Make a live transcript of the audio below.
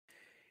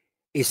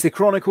It's the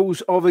Chronicles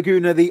of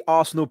Aguna, the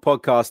Arsenal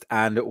podcast,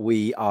 and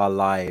we are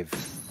live.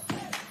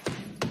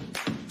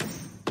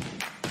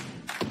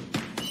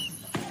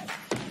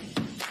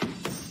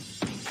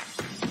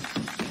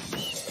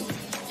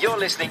 You're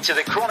listening to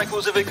the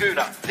Chronicles of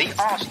Aguna, the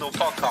Arsenal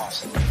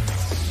podcast.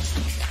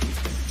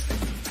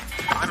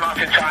 I'm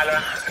Martin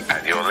Tyler,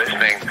 and you're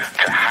listening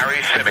to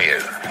Harry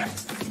Symeou.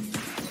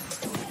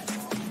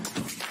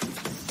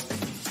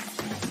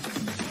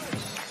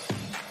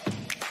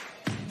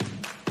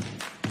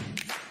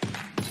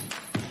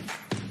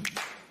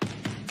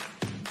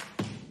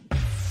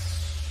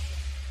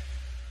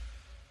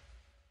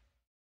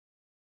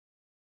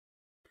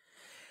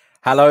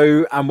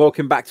 Hello and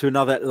welcome back to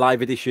another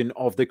live edition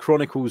of the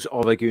Chronicles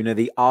of Aguna,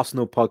 the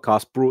Arsenal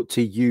podcast, brought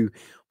to you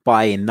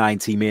by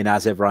 90 Min.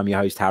 As ever, I'm your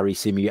host, Harry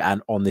Symeou,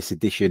 and on this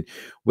edition,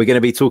 we're going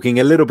to be talking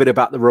a little bit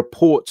about the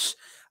reports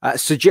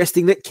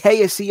suggesting that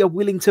KSE are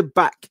willing to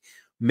back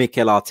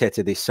Mikel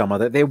Arteta this summer,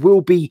 that there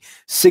will be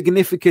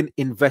significant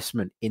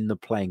investment in the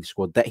playing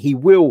squad, that he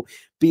will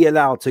be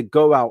allowed to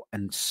go out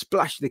and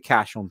splash the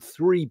cash on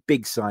 3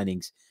 big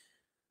signings,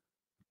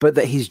 but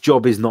that his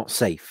job is not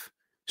safe.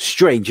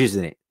 Strange,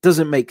 isn't it?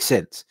 Doesn't make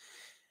sense.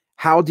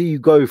 How do you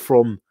go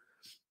from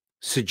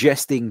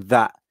suggesting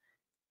that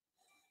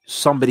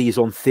somebody is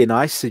on thin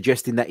ice,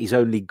 suggesting that he's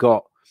only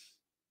got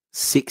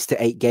 6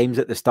 to 8 games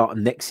at the start of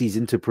next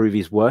season to prove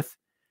his worth,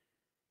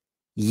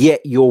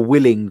 yet you're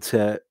willing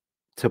to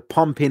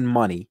pump in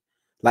money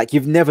like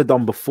you've never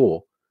done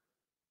before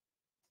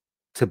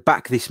to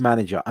back this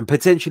manager and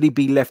potentially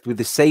be left with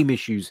the same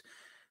issues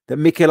that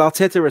Mikel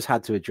Arteta has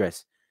had to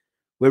address,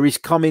 where he's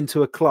come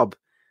into a club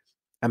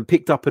and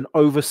picked up an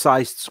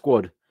oversized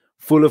squad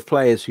full of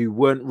players who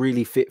weren't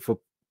really fit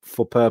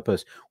for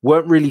purpose,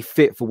 weren't really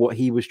fit for what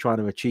he was trying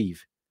to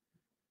achieve.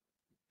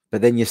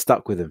 But then you're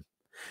stuck with him.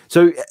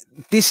 So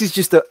this is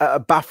just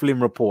a baffling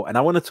report. And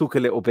I want to talk a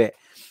little bit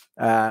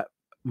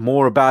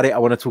more about it. I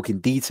want to talk in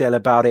detail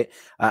about it.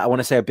 I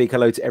want to say a big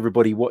hello to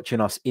everybody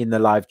watching us in the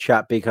live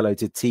chat. Big hello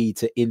to T,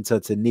 to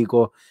Inter, to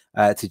Nigo,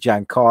 to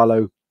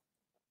Giancarlo.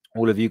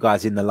 All of you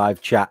guys in the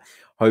live chat.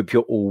 Hope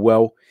you're all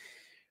well.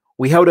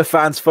 We held a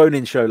fans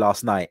phone-in show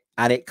last night,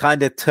 and it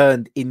kind of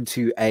turned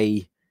into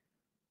a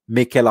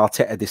Mikel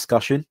Arteta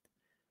discussion,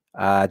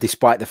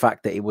 despite the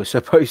fact that it was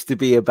supposed to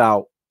be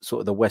about sort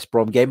of the West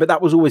Brom game. But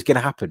that was always going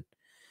to happen,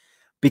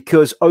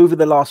 because over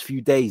the last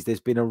few days, there's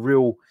been a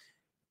real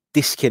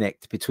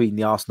disconnect between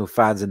the Arsenal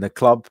fans and the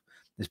club.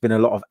 There's been a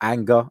lot of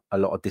anger, a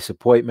lot of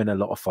disappointment, a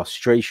lot of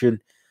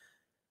frustration.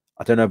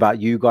 I don't know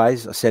about you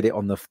guys. I said it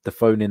on the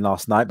phone-in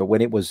last night, but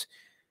when it was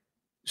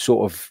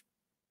sort of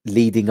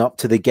leading up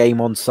to the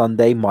game on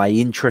Sunday, my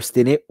interest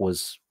in it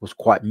was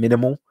quite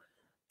minimal,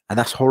 and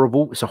that's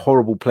horrible. It's a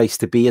horrible place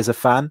to be as a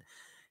fan.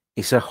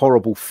 It's a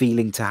horrible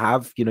feeling to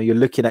have. You know, you're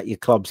looking at your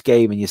club's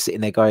game and you're sitting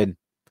there going,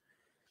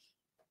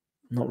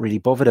 I'm not really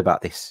bothered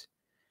about this.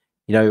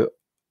 You know,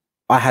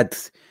 I had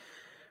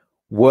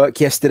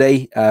work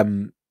yesterday,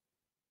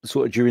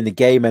 sort of during the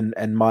game,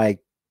 and my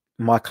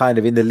kind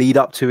of in the lead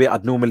up to it,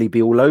 I'd normally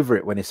be all over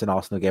it when it's an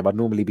Arsenal game. I'd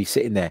normally be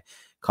sitting there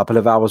couple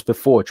of hours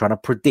before, trying to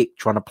predict,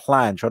 trying to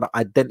plan, trying to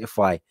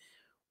identify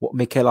what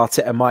Mikel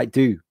Arteta might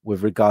do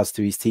with regards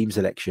to his team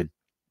selection.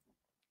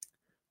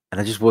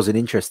 And I just wasn't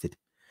interested.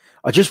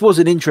 I just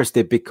wasn't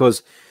interested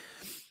because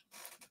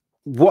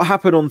what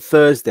happened on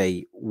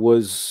Thursday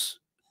was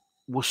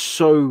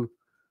so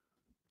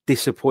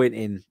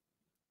disappointing,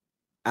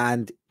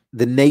 and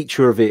the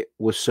nature of it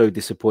was so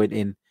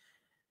disappointing.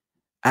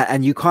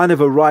 And you kind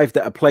of arrived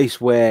at a place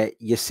where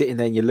you're sitting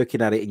there and you're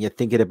looking at it and you're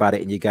thinking about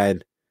it and you're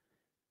going,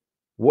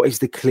 what is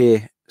the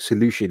clear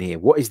solution here?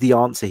 What is the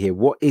answer here?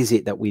 What is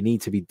it that we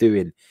need to be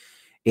doing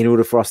in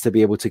order for us to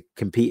be able to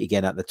compete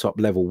again at the top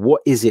level?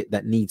 What is it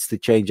that needs to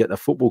change at the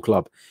football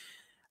club?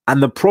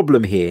 And the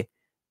problem here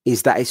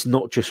is that it's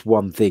not just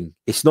one thing.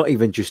 It's not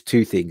even just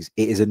 2 things.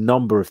 It is a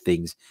number of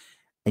things.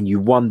 And you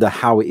wonder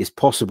how it is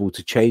possible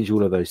to change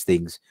all of those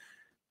things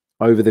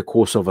over the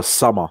course of a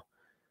summer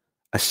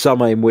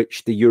in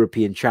which the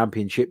European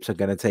Championships are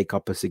going to take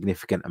up a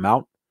significant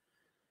amount,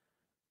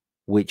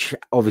 which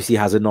obviously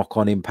has a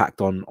knock-on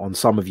impact on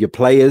some of your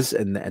players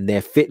and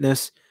their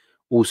fitness.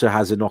 Also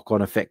has a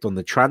knock-on effect on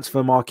the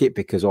transfer market,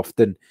 because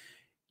often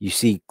you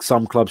see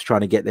some clubs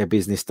trying to get their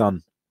business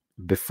done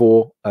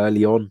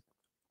early on.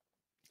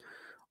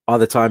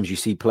 Other times you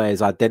see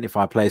players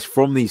identify players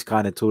from these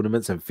kind of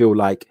tournaments and feel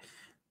like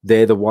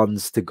they're the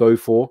ones to go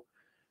for.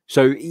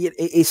 So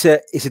it's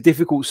a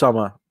difficult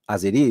summer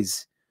as it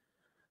is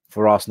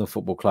for Arsenal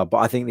Football Club, but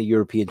I think the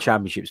European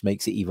Championships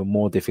makes it even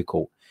more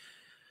difficult.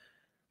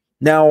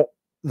 Now,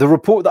 the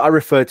report that I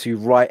referred to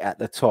right at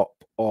the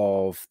top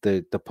of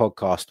the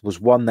podcast was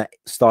one that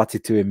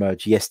started to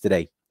emerge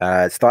yesterday.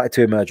 It started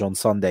to emerge on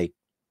Sunday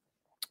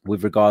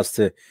with regards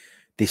to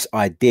this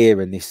idea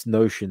and this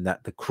notion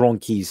that the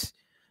Cronkies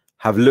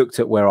have looked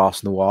at where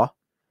Arsenal are.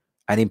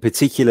 And in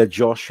particular,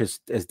 Josh has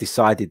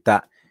decided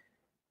that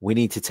we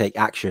need to take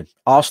action.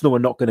 Arsenal are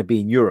not going to be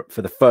in Europe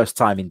for the first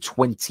time in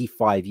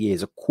 25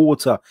 years, a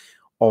quarter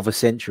of a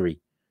century.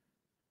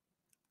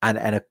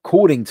 And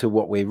according to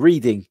what we're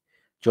reading,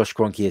 Josh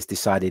Kroenke has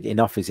decided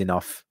enough is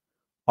enough.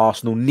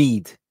 Arsenal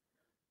need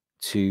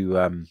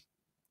to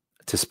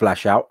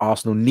splash out.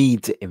 Arsenal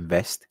need to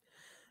invest.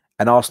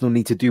 And Arsenal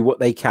need to do what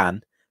they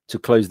can to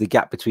close the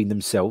gap between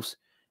themselves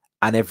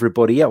and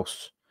everybody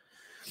else.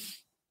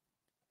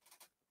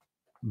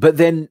 But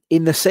then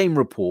in the same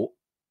report,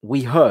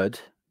 we heard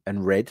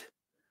and read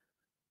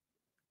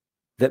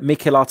that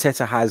Mikel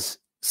Arteta has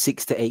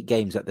 6 to 8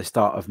 games at the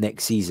start of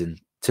next season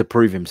to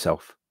prove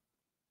himself.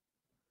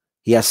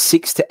 He has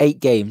 6 to 8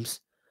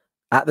 games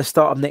at the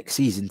start of next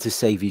season to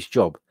save his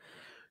job.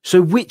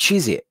 So which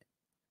is it?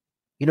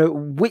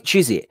 Which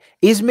is it?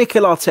 Is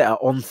Mikel Arteta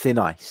on thin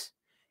ice?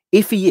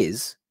 If he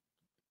is,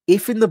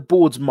 if in the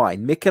board's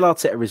mind, Mikel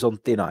Arteta is on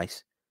thin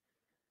ice,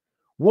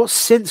 what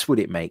sense would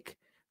it make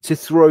to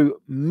throw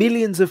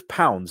millions of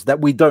pounds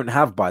that we don't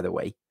have, by the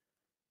way,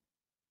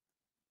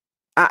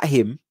 at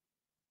him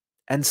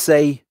and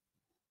say,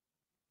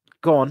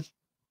 go on,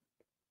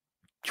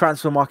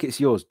 transfer market's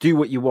yours, do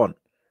what you want.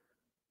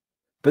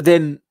 But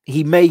then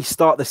he may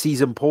start the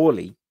season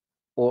poorly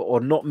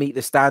or not meet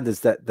the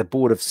standards that the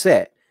board have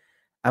set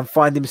and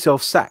find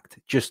himself sacked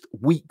just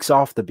weeks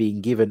after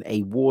being given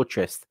a war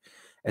chest,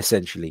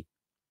 essentially.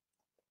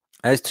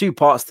 And there's 2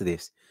 parts to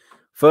this.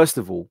 First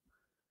of all,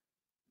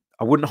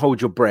 I wouldn't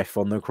hold your breath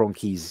on the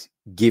Kroenkes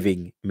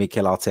giving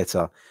Mikel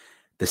Arteta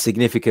the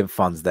significant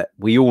funds that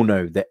we all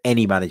know that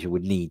any manager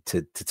would need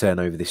to turn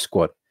over this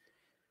squad.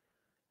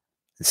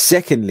 And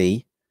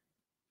secondly,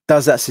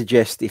 does that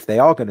suggest, if they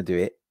are going to do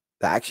it,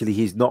 that actually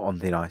he's not on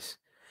thin ice?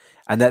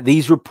 And that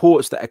these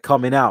reports that are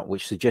coming out,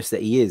 which suggest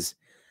that he is,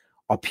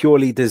 are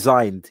purely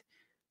designed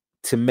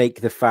to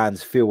make the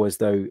fans feel as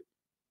though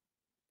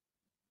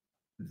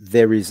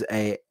there is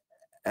a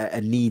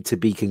need to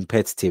be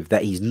competitive,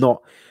 that he's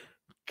not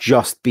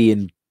just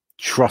being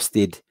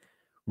trusted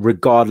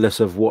regardless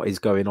of what is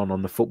going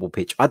on the football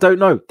pitch. I don't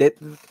know.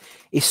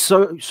 It's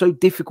so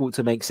difficult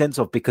to make sense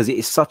of because it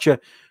is such a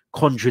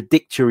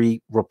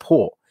contradictory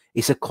report.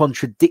 It's a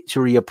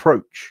contradictory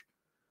approach.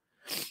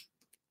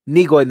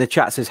 Nigo in the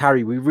chat says,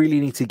 Harry, we really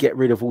need to get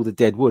rid of all the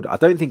dead wood. I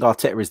don't think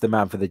Arteta is the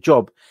man for the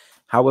job.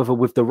 However,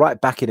 with the right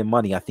backing and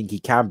money, I think he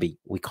can be.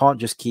 We can't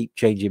just keep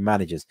changing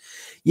managers.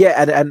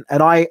 Yeah,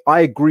 and I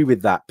agree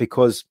with that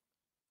because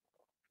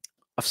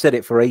I've said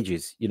it for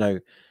ages.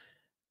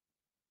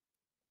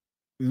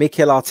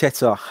 Mikel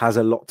Arteta has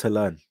a lot to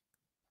learn.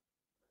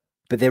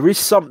 But there is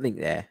something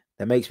there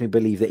that makes me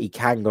believe that he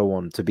can go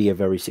on to be a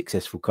very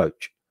successful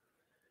coach.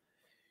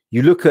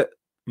 You look at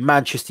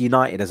Manchester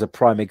United as a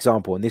prime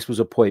example, and this was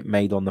a point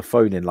made on the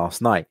phone in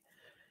last night,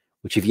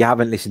 which if you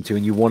haven't listened to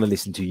and you want to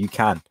listen to, you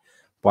can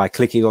by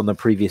clicking on the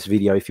previous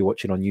video if you're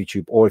watching on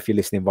YouTube, or if you're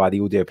listening via the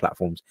audio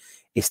platforms,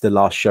 it's the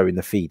last show in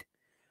the feed.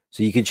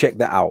 So you can check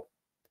that out.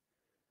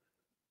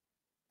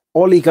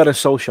 Ole Gunnar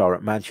Solskjaer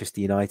at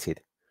Manchester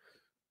United.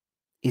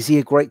 Is he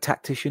a great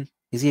tactician?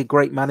 Is he a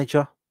great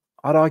manager?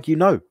 I'd argue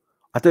no.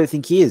 I don't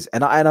think he is.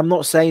 And I'm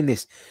not saying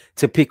this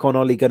to pick on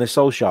Ole Gunnar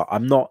Solskjaer.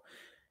 I'm not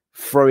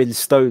throwing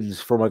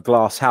stones from a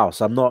glass house.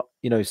 I'm not,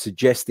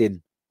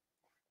 suggesting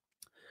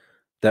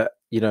that,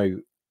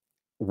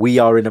 we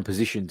are in a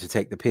position to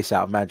take the piss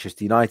out of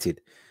Manchester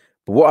United.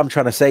 But what I'm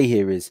trying to say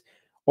here is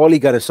Ole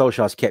Gunnar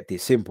Solskjaer's kept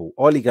it simple.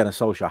 Ole Gunnar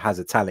Solskjaer has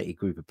a talented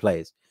group of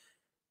players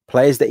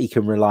that he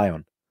can rely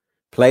on,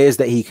 players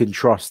that he can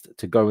trust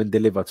to go and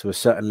deliver to a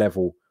certain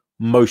level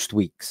most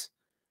weeks.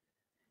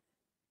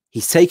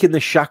 He's taken the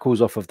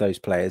shackles off of those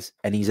players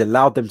and he's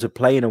allowed them to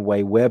play in a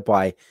way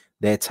whereby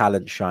their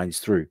talent shines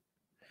through.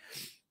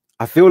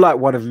 I feel like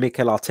one of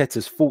Mikel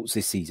Arteta's faults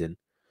this season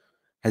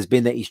has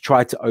been that he's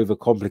tried to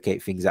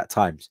overcomplicate things at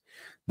times.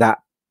 That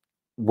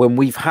when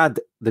we've had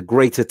the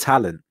greater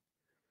talent,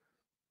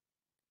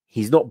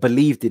 he's not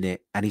believed in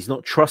it and he's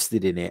not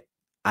trusted in it.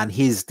 And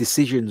his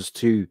decisions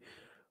to,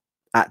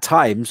 at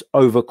times,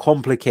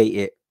 overcomplicate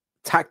it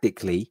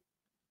tactically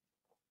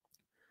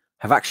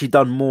have actually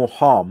done more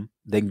harm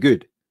than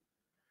good.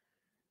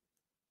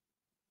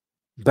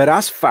 But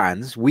as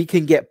fans, we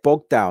can get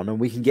bogged down and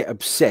we can get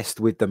obsessed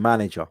with the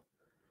manager.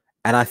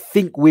 And I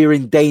think we're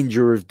in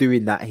danger of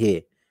doing that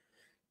here.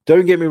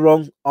 Don't get me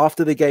wrong.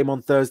 After the game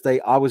on Thursday,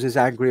 I was as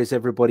angry as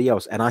everybody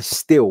else. And I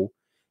still,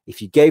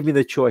 if you gave me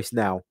the choice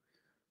now,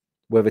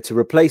 whether to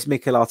replace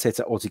Mikel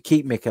Arteta or to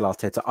keep Mikel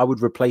Arteta, I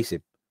would replace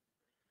him.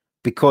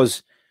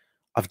 Because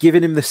I've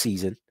given him the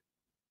season.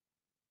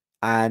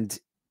 And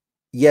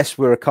yes,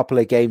 we're a couple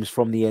of games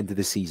from the end of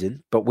the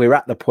season, but we're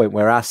at the point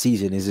where our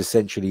season is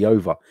essentially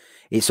over.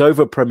 It's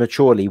over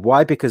prematurely.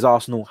 Why? Because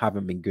Arsenal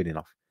haven't been good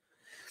enough.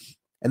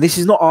 And this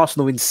is not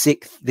Arsenal in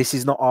sixth. This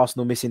is not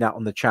Arsenal missing out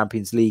on the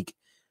Champions League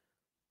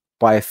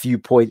by a few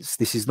points.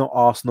 This is not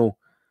Arsenal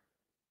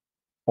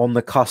on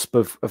the cusp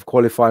of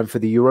qualifying for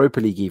the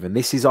Europa League even.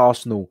 This is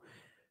Arsenal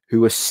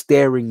who are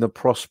staring the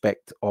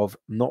prospect of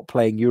not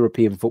playing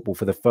European football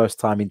for the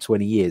first time in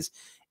 20 years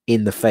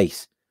in the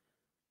face.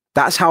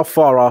 That's how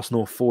far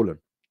Arsenal have fallen.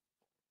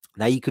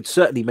 Now, you could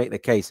certainly make the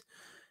case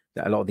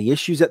that a lot of the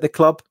issues at the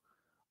club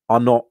are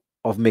not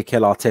of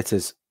Mikel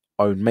Arteta's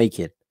own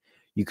making.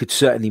 you could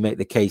certainly make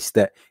the case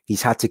that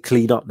he's had to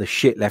clean up the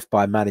shit left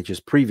by managers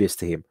previous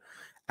to him.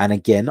 And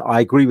again,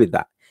 I agree with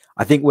that.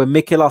 I think when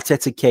Mikel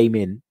Arteta came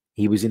in,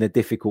 he was in a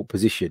difficult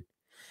position.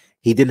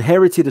 He'd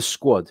inherited a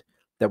squad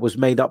that was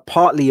made up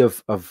partly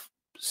of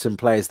some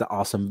players that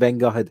Arsene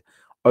Wenger had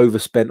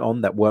overspent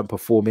on that weren't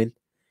performing.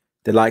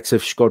 The likes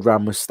of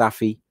Shkodran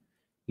Mustafi,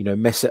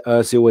 Mesut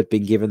Ozil had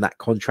been given that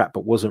contract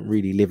but wasn't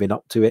really living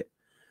up to it.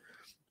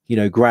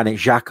 Granit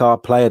Xhaka, a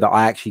player that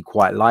I actually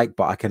quite like,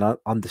 but I can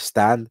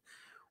understand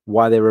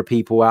why there are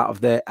people out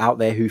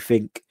there who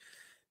think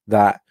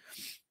that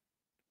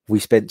we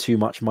spent too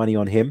much money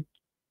on him.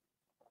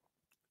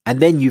 And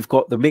then you've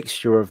got the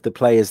mixture of the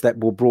players that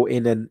were brought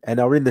in and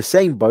are in the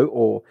same boat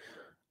or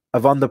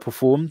have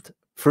underperformed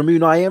from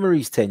Unai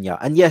Emery's tenure.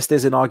 And yes,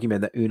 there's an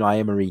argument that Unai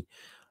Emery,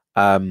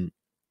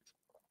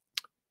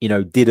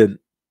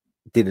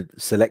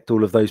 didn't select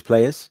all of those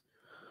players,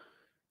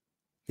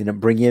 didn't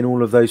bring in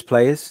all of those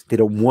players,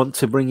 didn't want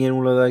to bring in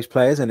all of those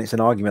players. And it's an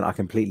argument I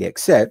completely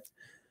accept.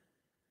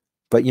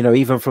 But,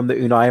 even from the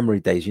Unai Emery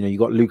days, you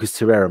got Lucas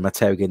Torreira,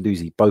 Matteo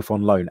Guendouzi, both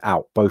on loan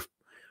out, both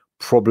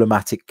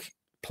problematic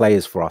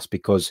players for us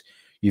because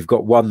you've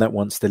got one that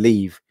wants to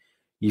leave.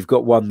 You've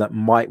got one that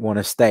might want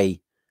to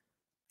stay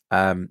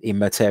in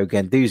Matteo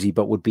Guendouzi,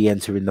 but would be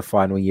entering the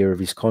final year of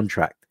his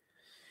contract.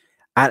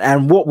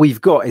 And what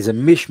we've got is a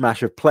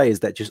mishmash of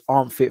players that just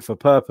aren't fit for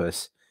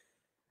purpose.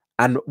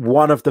 And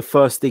one of the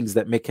first things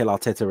that Mikel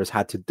Arteta has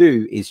had to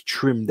do is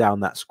trim down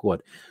that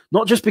squad.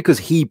 Not just because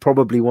he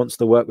probably wants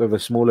to work with a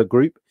smaller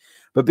group,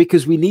 but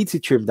because we need to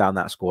trim down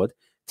that squad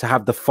to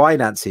have the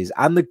finances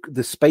and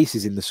the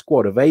spaces in the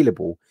squad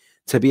available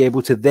to be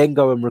able to then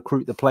go and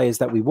recruit the players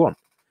that we want.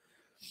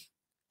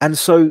 And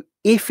so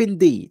if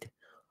indeed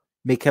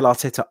Mikel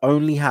Arteta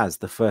only has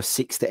the first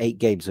 6 to 8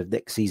 games of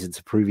next season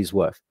to prove his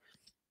worth,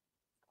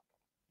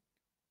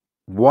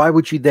 why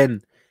would you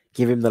then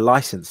give him the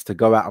license to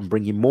go out and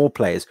bring in more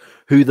players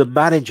who the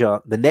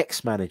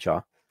next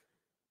manager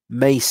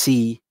may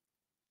see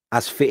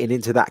as fitting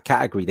into that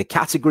category, the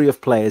category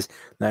of players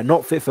that are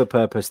not fit for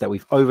purpose that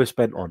we've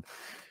overspent on?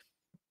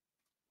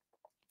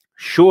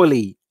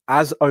 Surely,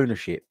 as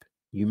ownership,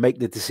 you make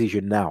the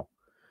decision now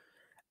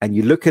and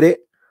you look at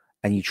it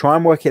and you try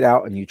and work it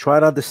out and you try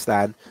and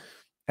understand.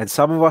 And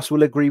some of us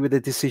will agree with the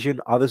decision,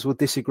 others will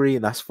disagree,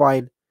 and that's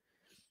fine.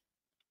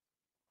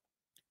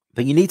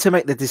 But you need to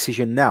make the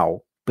decision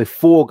now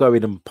before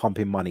going and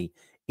pumping money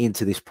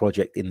into this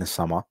project in the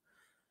summer,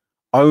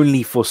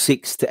 only for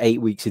 6 to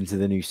 8 weeks into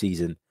the new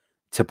season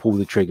to pull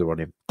the trigger on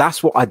him.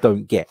 That's what I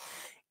don't get.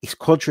 It's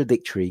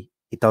contradictory.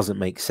 It doesn't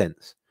make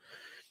sense.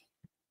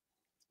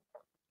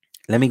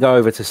 Let me go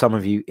over to some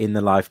of you in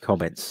the live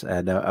comments.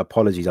 And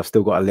apologies, I've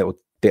still got a little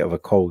bit of a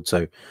cold,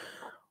 so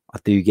I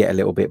do get a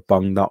little bit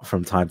bunged up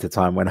from time to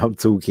time when I'm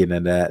talking,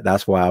 and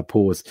that's why I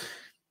pause.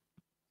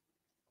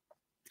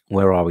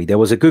 Where are we? There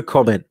was a good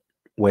comment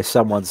where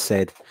someone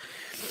said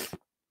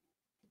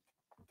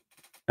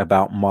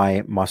about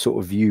my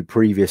sort of view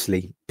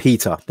previously.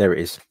 Peter, there it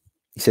is.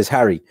 He says,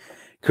 Harry,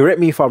 correct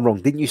me if I'm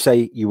wrong. Didn't you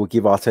say you will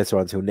give Arteta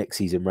until next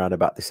season, round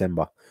about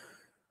December?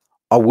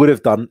 I would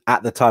have done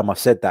at the time I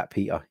said that,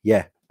 Peter.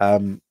 Yeah.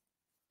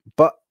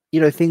 But,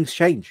 things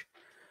change.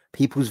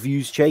 People's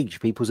views change.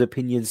 People's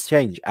opinions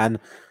change. And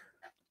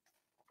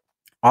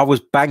I was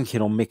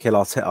banking on Mikel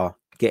Arteta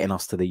getting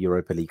us to the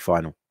Europa League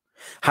final.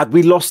 Had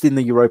we lost in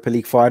the Europa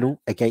League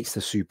final against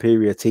a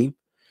superior team,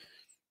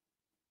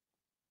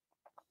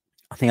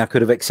 I think I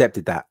could have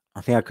accepted that.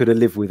 I think I could have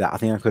lived with that. I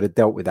think I could have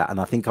dealt with that.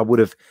 And I think I would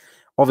have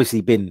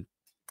obviously been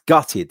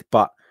gutted,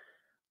 but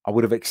I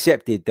would have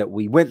accepted that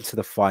we went to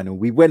the final.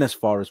 We went as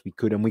far as we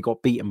could and we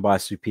got beaten by a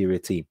superior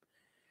team.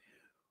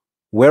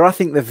 Where I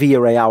think the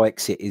Villarreal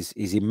exit is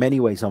in many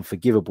ways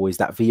unforgivable is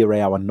that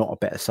Villarreal are not a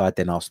better side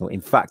than Arsenal.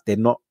 In fact, they're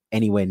not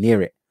anywhere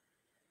near it.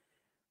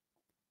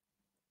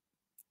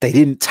 They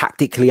didn't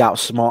tactically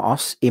outsmart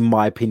us, in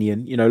my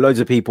opinion. Loads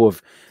of people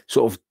have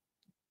sort of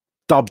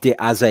dubbed it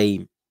as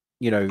a,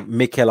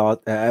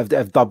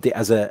 have dubbed it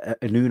as an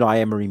Unai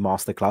Emery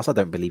masterclass. I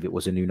don't believe it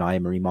was an Unai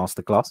Emery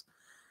masterclass.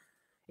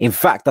 In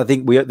fact, I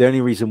think the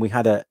only reason we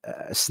had a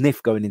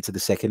sniff going into the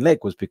second leg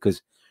was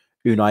because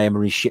Unai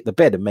Emery shit the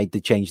bed and made the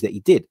change that he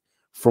did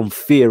from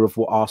fear of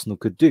what Arsenal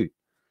could do.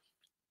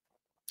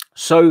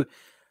 So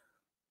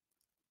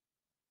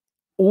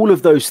all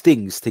of those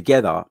things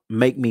together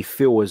make me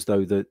feel as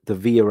though the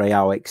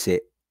Villarreal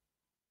exit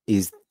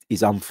is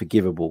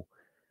unforgivable.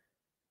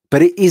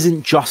 But it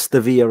isn't just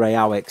the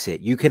Villarreal exit.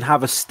 You can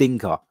have a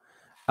stinker.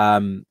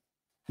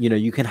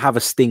 You can have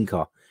a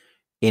stinker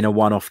in a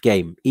one-off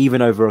game,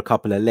 even over a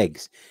couple of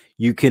legs.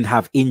 You can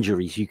have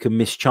injuries. You can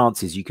miss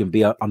chances. You can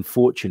be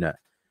unfortunate.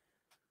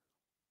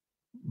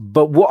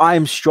 But what I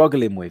am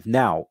struggling with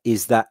now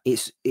is that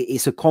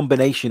it's a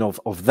combination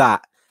of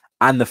that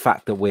and the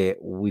fact that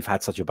we've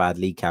had such a bad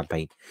league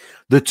campaign.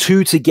 The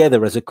two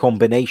together as a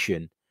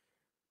combination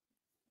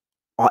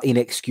are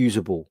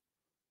inexcusable.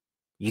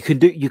 You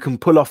can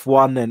pull off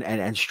one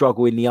and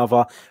struggle in the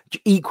other.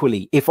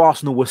 Equally, if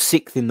Arsenal were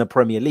 6th in the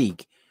Premier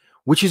League,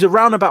 which is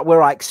around about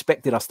where I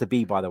expected us to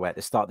be, by the way, at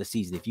the start of the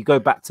season. If you go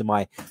back to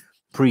my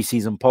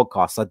pre-season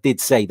podcast, I did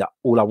say that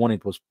all I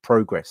wanted was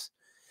progress.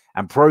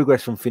 And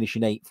progress from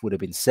finishing 8th would have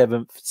been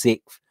 7th,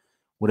 6th,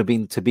 would have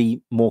been to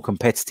be more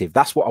competitive.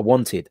 That's what I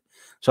wanted.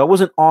 So I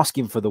wasn't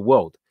asking for the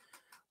world.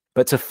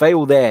 But to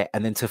fail there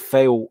and then to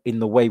fail in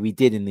the way we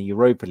did in the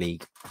Europa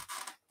League,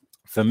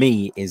 for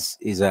me, is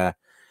a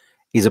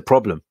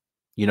problem.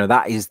 You know,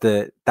 that is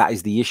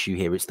the issue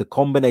here. It's the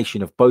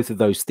combination of both of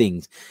those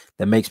things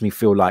that makes me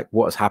feel like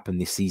what has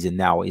happened this season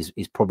now is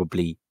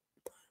probably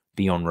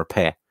beyond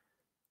repair.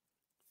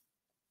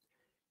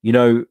 You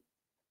know,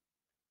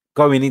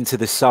 going into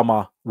the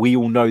summer, we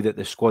all know that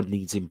the squad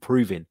needs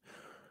improving.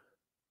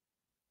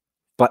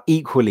 But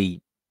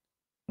equally,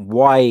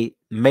 why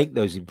make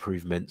those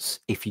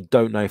improvements if you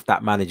don't know if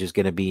that manager is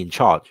going to be in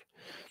charge?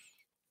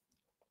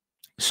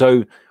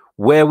 So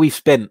where we've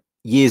spent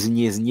years and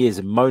years and years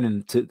of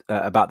moaning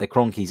about the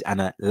Cronkies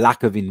and a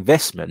lack of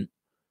investment,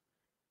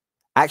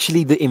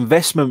 actually the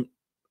investment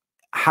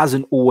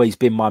hasn't always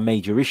been my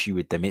major issue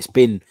with them. It's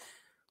been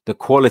the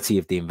quality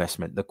of the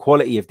investment. The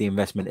quality of the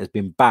investment has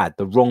been bad.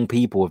 The wrong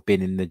people have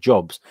been in the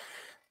jobs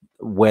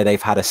where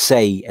they've had a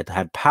say and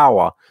had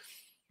power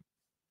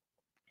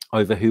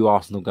over who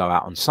Arsenal go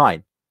out and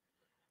sign.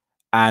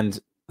 And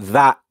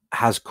that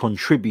has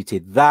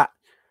contributed, that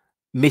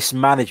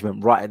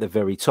mismanagement right at the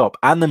very top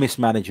and the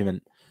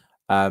mismanagement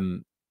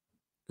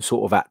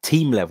sort of at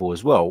team level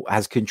as well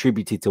has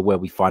contributed to where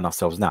we find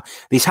ourselves now.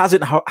 This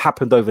hasn't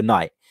happened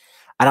overnight.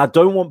 And I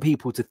don't want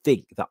people to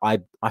think that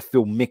I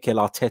feel Mikel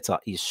Arteta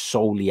is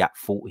solely at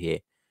fault here.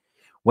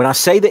 When I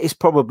say that it's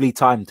probably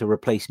time to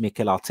replace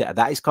Mikel Arteta,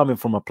 that is coming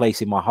from a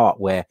place in my heart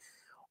where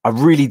I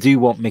really do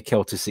want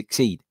Mikel to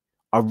succeed.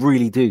 I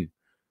really do.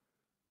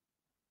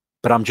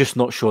 But I'm just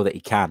not sure that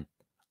he can.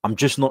 I'm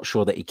just not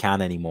sure that he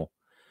can anymore.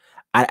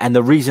 And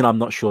the reason I'm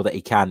not sure that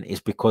he can is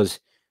because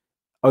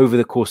over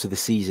the course of the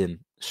season,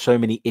 so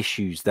many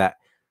issues that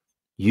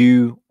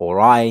you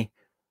or I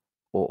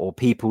or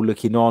people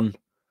looking on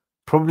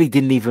probably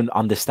didn't even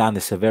understand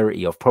the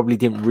severity of, probably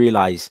didn't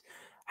realize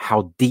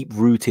how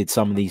deep-rooted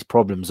some of these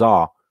problems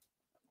are,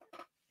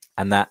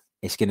 and that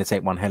it's going to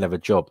take one hell of a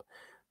job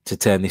to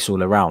turn this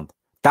all around.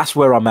 That's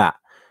where I'm at.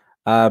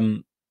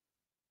 I'm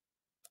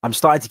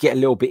starting to get a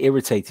little bit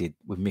irritated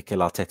with Mikel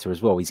Arteta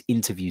as well. His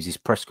interviews, his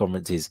press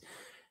conferences,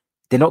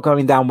 they're not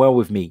going down well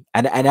with me.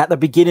 And at the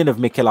beginning of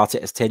Mikel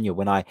Arteta's tenure,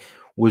 when I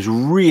was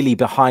really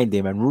behind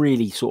him and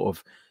really sort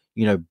of,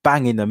 you know,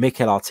 banging the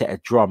Mikel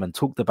Arteta drum and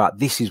talked about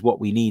this is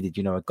what we needed,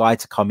 you know, a guy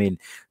to come in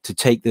to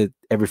take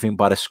everything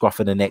by the scruff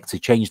of the neck, to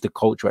change the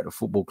culture at the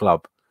football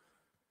club.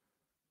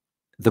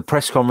 The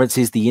press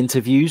conferences, the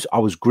interviews, I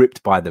was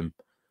gripped by them.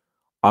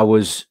 I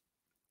was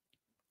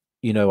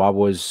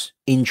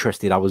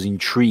interested. I was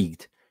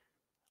intrigued.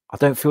 I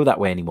don't feel that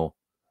way anymore.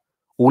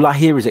 All I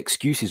hear is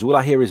excuses. All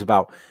I hear is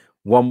about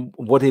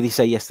what did he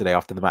say yesterday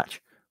after the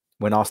match?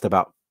 When asked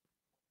about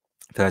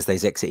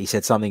Thursday's exit, he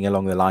said something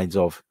along the lines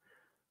of,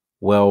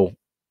 well,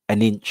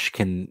 an inch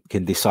can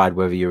decide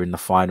whether you're in the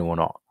final or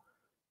not.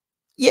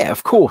 Yeah,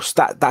 of course,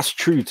 that's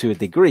true to a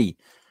degree.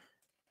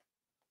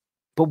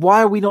 But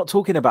why are we not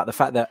talking about the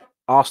fact that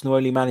Arsenal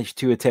only managed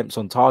 2 attempts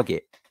on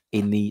target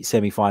in the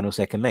semi-final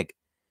second leg?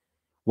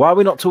 Why are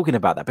we not talking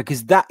about that?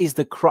 Because that is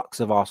the crux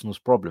of Arsenal's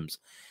problems.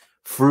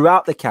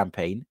 Throughout the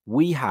campaign,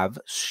 we have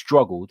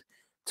struggled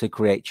to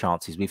create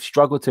chances. We've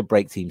struggled to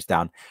break teams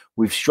down.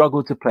 We've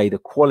struggled to play the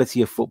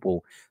quality of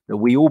football that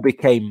we all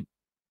became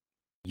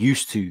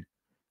used to,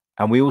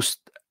 and we all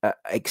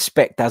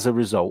expect as a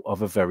result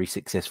of a very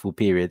successful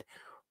period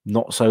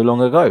not so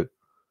long ago.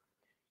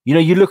 You know,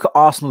 you look at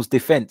Arsenal's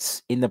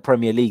defence in the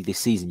Premier League this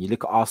season, you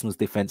look at Arsenal's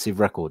defensive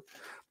record.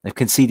 They've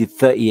conceded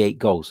 38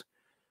 goals.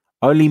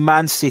 Only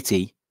Man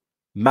City,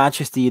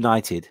 Manchester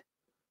United,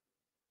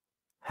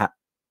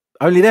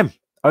 only them.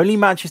 Only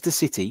Manchester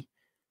City,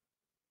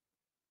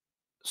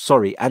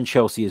 and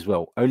Chelsea as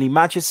well. Only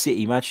Manchester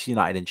City, Manchester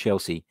United and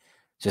Chelsea,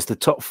 just the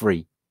top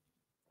 3,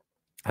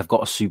 have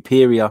got a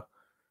superior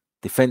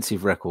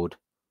defensive record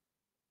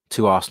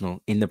to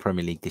Arsenal in the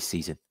Premier League this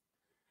season.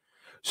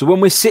 So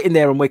when we're sitting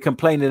there and we're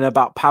complaining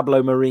about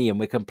Pablo Mari and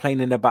we're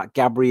complaining about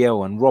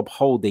Gabriel and Rob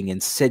Holding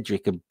and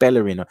Cedric and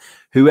Bellerin, or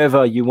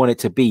whoever you want it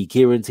to be,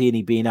 Kieran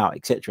Tierney being out,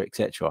 etc.,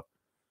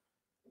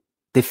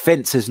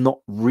 defence has not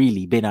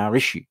really been our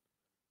issue.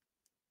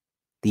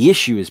 The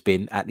issue has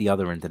been at the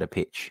other end of the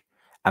pitch.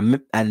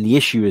 And the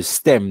issue has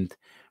stemmed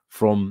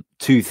from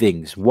 2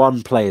 things.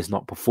 One, players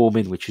not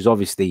performing, which is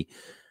obviously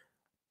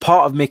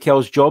part of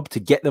Mikel's job to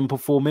get them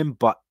performing,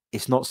 but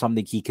it's not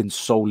something he can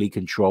solely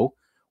control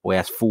or he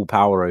has full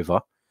power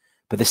over.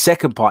 But the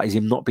second part is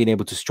him not being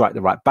able to strike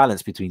the right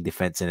balance between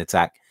defense and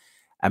attack,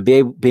 and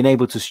being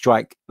able to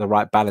strike the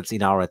right balance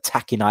in our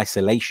attack in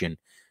isolation,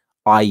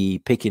 i.e.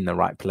 picking the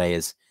right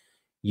players,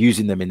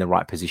 using them in the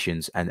right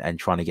positions and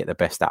trying to get the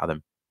best out of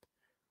them.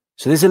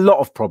 So there's a lot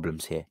of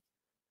problems here.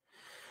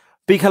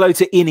 Big hello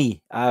to Innie,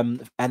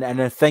 and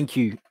a thank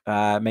you,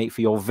 mate,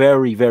 for your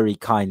very, very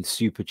kind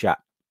super chat.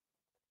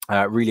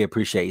 Really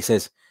appreciate it. He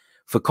says,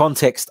 for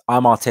context,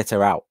 I'm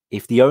Arteta out.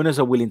 If the owners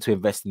are willing to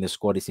invest in the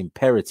squad, it's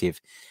imperative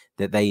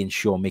that they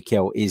ensure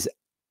Mikel is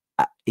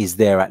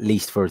there at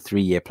least for a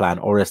 3-year plan,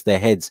 or else their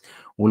heads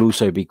will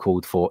also be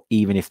called for,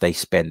 even if they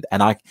spend.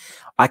 And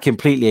I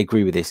completely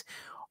agree with this.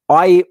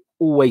 I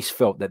always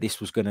felt that this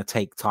was going to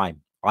take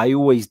time. I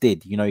always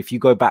did. You know, if you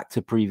go back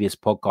to previous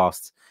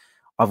podcasts,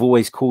 I've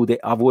always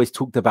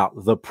talked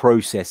about the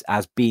process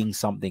as being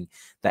something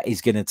that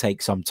is going to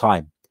take some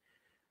time.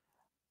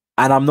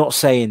 And I'm not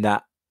saying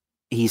that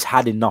he's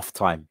had enough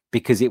time,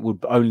 because it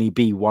would only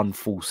be one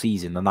full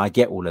season. And I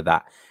get all of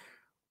that.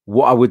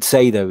 What I would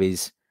say, though,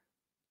 is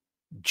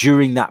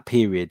during that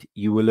period,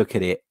 you will look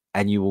at it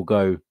and you will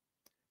go,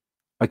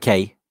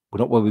 okay, we're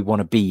not where we want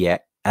to be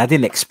yet. And I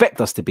didn't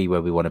expect us to be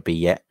where we want to be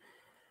yet.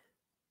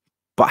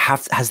 But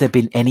has there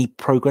been any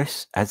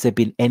progress? Has there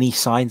been any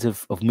signs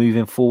of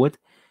moving forward?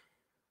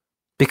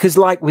 Because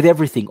like with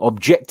everything,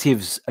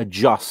 objectives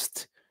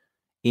adjust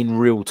in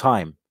real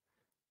time.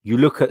 You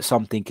look at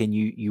something and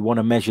you want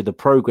to measure the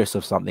progress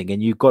of something,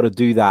 and you've got to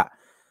do that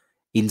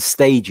in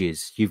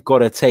stages. You've got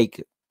to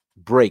take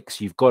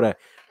breaks. You've got to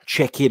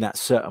check in at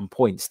certain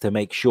points to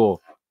make sure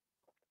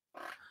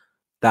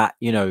that,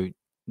 you know,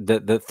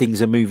 that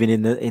things are moving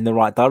in the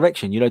right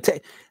direction. You know,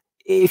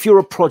 if you're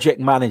a project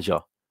manager,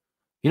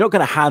 you're not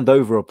going to hand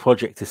over a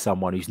project to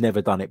someone who's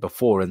never done it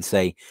before and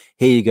say,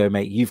 here you go,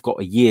 mate, you've got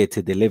a year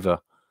to deliver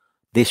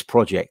this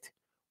project,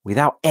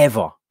 without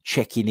ever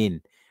checking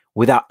in,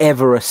 without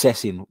ever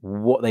assessing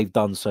what they've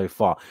done so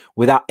far,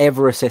 without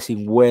ever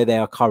assessing where they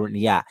are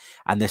currently at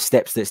and the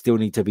steps that still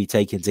need to be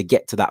taken to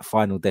get to that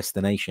final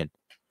destination.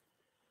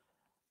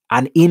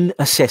 And in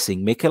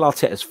assessing Mikel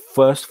Arteta's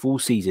first full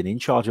season in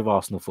charge of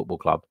Arsenal Football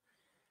Club,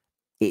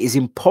 it is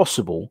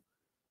impossible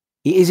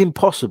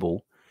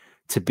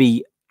to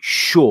be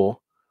sure,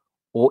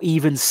 or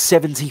even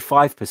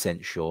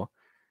 75% sure,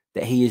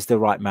 that he is the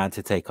right man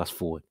to take us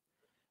forward,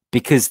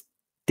 because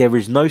there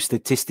is no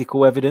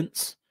statistical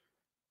evidence.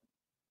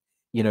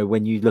 You know,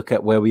 when you look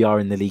at where we are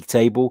in the league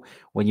table,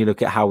 when you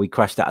look at how we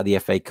crashed out of the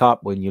FA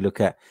Cup, when you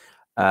look at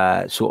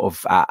sort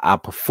of our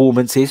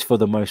performances for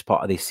the most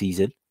part of this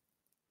season,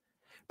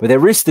 but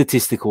there is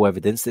statistical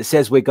evidence that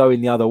says we're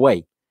going the other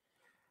way.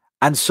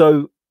 And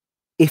so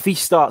if he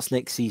starts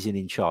next season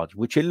in charge,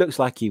 which it looks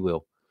like he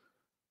will,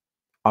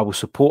 I will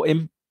support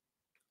him.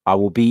 I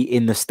will be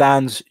in the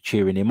stands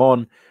cheering him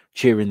on,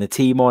 cheering the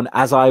team on,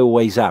 as I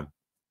always am.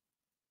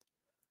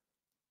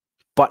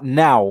 But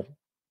now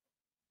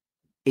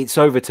it's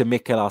over to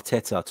Mikel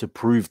Arteta to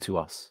prove to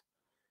us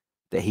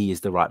that he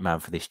is the right man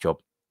for this job,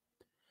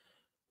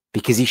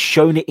 because he's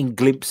shown it in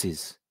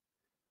glimpses.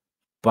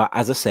 But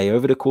as I say,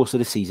 over the course of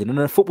the season, and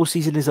a football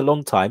season is a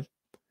long time,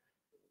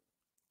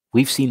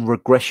 we've seen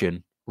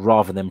regression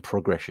rather than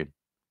progression.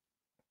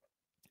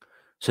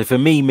 So for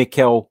me,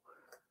 Mikel,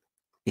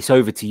 it's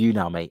over to you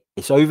now, mate.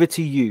 It's over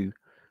to you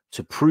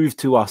to prove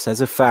to us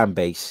as a fan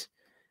base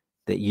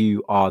that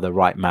you are the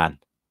right man.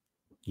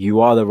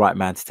 You are the right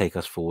man to take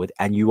us forward,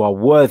 and you are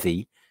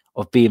worthy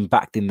of being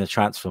backed in the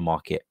transfer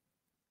market.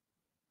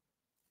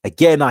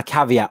 Again, I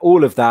caveat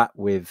all of that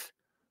with,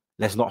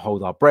 let's not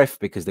hold our breath,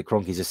 because the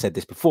Cronkies have said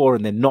this before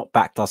and they're not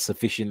backed us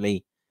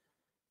sufficiently.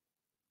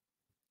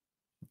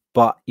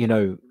 But, you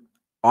know,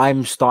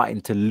 I'm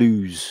starting to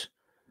lose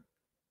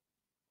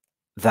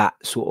that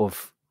sort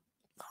of,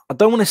 I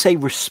don't want to say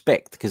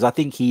respect, because I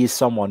think he is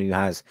someone who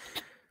has,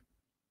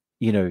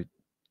 you know,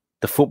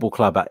 the football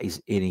club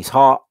in his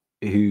heart,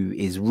 who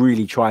is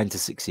really trying to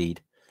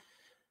succeed.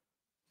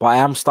 But I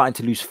am starting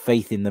to lose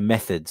faith in the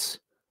methods.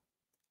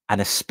 And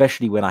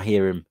especially when I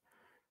hear him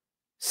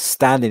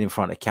standing in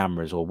front of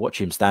cameras, or watch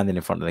him standing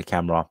in front of the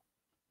camera,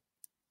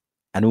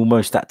 and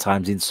almost at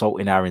times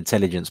insulting our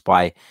intelligence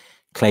by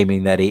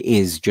claiming that it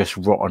is just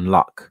rotten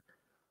luck,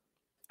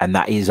 and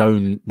that is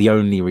the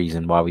only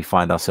reason why we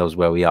find ourselves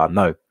where we are.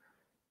 No.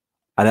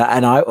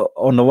 And I,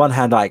 on the one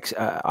hand,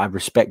 I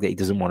respect that he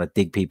doesn't want to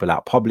dig people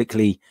out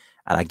publicly,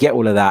 and I get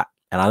all of that,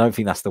 and I don't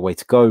think that's the way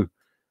to go.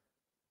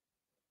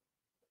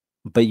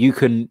 But you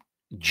can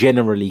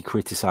generally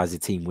criticize a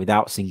team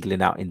without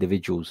singling out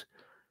individuals,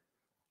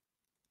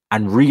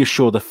 and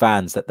reassure the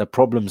fans that the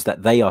problems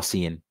that they are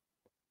seeing,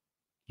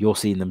 you're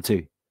seeing them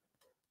too,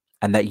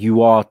 and that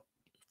you are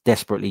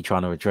desperately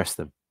trying to address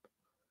them.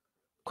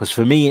 Because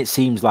for me, it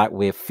seems like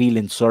we're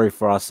feeling sorry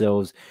for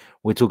ourselves.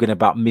 We're talking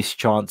about missed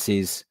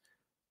chances,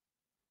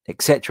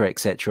 etc.,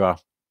 etc.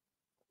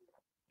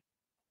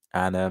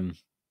 And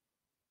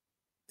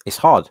it's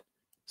hard.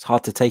 It's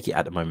hard to take it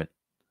at the moment.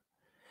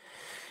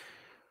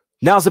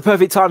 Now's the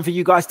perfect time for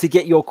you guys to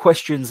get your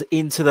questions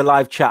into the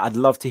live chat. I'd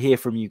love to hear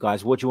from you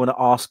guys. What do you want to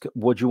ask?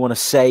 What do you want to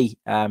say?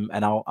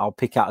 And I'll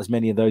pick out as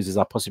many of those as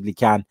I possibly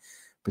can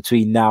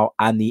between now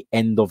and the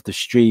end of the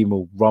stream.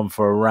 We'll run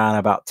for around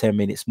about 10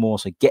 minutes more.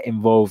 So get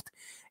involved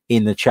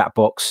in the chat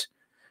box.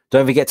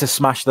 Don't forget to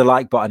smash the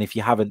like button if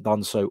you haven't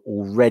done so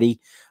already.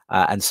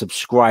 And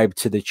subscribe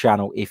to the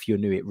channel if you're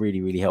new. It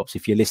really, really helps.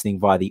 If you're listening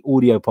via the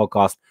audio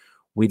podcast,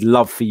 we'd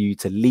love for you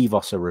to leave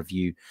us a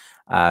review.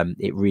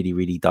 It really,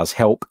 really does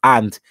help.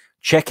 And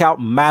check out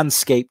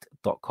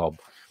manscaped.com.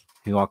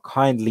 who are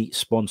kindly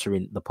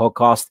sponsoring the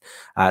podcast.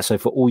 So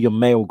for all your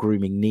male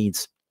grooming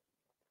needs,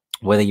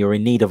 whether you're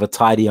in need of a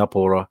tidy up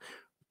or a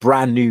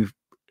brand new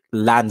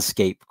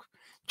landscape,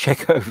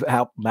 check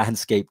out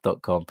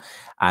manscaped.com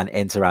and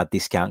enter our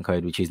discount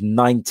code, which is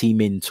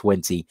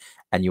 90min20,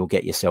 and you'll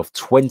get yourself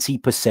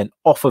 20%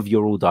 off of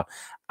your order,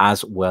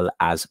 as well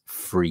as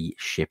free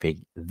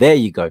shipping. There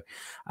you go.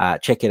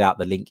 Check it out.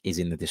 The link is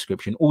in the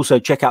description. Also,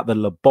 check out the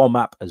Le Bomb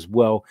app as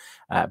well.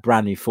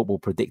 Brand new football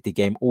predictor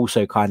game.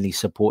 Also, kindly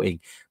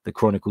supporting the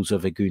Chronicles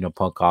of Aguna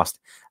podcast.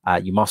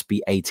 You must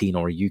be 18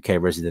 or a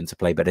UK resident to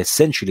play, but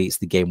essentially it's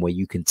the game where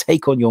you can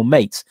take on your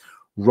mates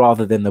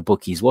rather than the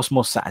bookies. What's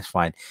more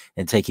satisfying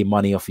than taking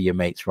money off of your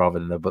mates rather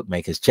than the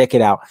bookmakers? Check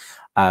it out.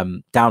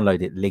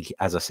 Download it. Link,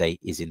 as I say,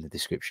 is in the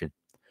description.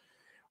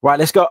 Right,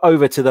 let's go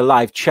over to the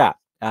live chat.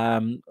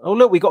 Oh,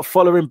 look, we got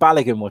Following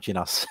Balogun watching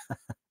us.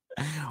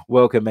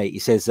 Welcome, mate. He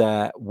says,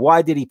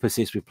 why did he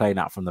persist with playing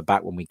out from the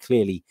back when we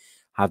clearly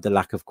have the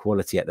lack of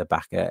quality at the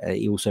back?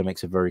 He also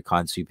makes a very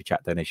kind super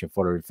chat donation.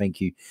 Following, thank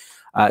you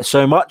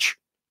so much.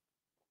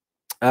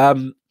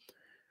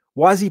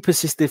 Why has he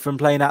persisted from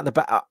playing out the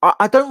back?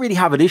 I don't really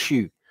have an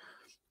issue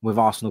with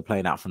Arsenal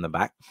playing out from the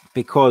back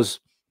because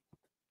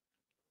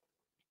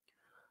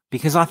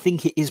I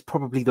think it is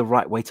probably the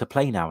right way to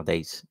play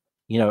nowadays.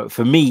 You know,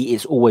 for me,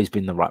 it's always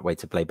been the right way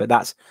to play, but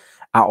that's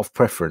out of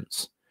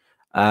preference.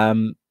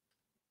 But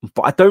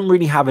I don't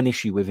really have an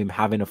issue with him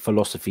having a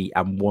philosophy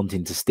and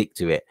wanting to stick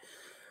to it.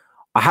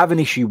 I have an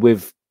issue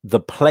with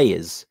the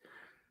players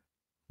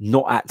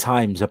not at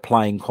times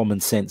applying common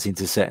sense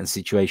into certain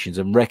situations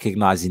and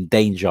recognizing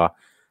danger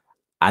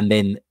and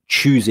then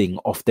choosing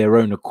off their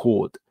own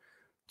accord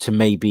to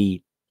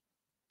maybe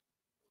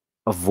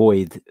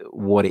avoid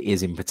what it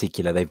is in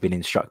particular they've been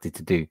instructed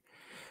to do,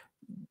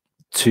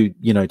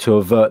 to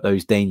avert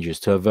those dangers,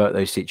 to avert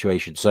those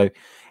situations. So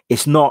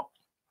it's not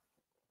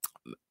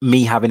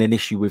me having an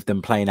issue with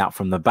them playing out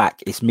from the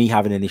back. It's me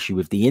having an issue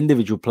with the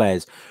individual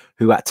players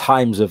who at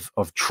times of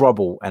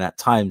trouble and at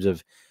times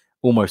of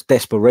almost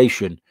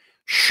desperation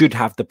should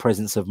have the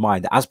presence of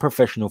mind as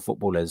professional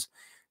footballers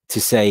to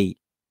say,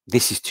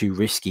 this is too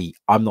risky.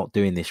 I'm not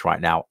doing this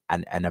right now,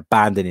 and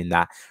abandoning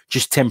that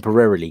just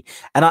temporarily.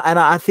 And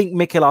I think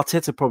Mikel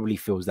Arteta probably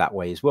feels that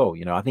way as well.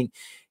 You know, I think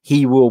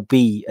he will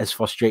be as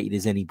frustrated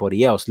as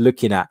anybody else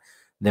looking at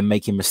them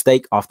making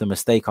mistake after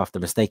mistake after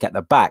mistake at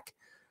the back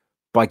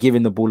by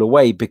giving the ball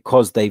away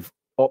because they've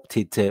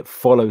opted to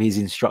follow his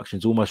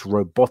instructions almost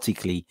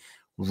robotically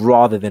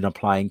rather than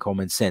applying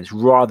common sense,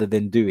 rather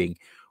than doing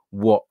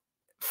what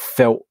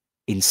felt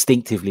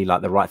instinctively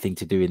like the right thing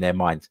to do in their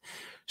minds.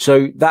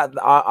 So that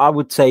I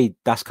would say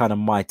that's kind of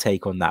my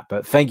take on that.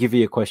 But thank you for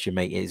your question,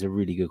 mate. It is a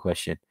really good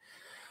question.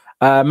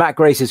 Matt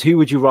Gray says, who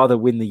would you rather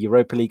win the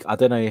Europa League? I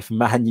don't know if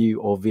Man U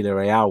or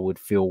Villarreal would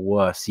feel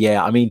worse.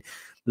 Yeah, I mean,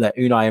 look,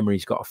 Unai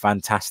Emery's got a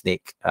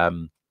fantastic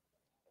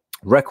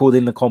record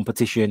in the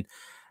competition.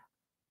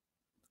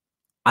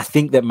 I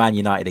think that Man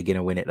United are going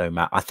to win it, though,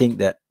 Matt. I think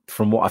that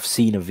from what I've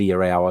seen of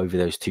Villarreal over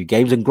those two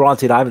games, and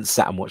granted, I haven't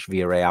sat and watched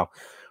Villarreal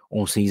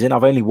all season.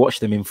 I've only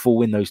watched them in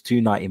full in those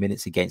 90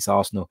 minutes against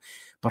Arsenal,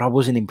 but I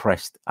wasn't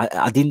impressed.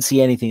 I didn't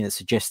see anything that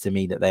suggests to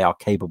me that they are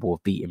capable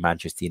of beating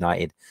Manchester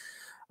United.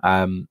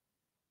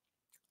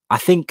 I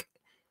think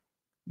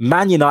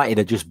Man United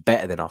are just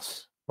better than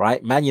us,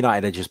 right? Man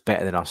United are just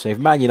better than us. So if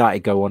Man United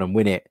go on and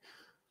win it,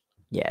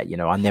 yeah, you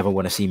know, I never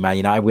want to see Man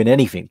United win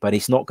anything, but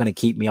it's not going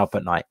to keep me up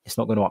at night. It's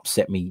not going to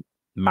upset me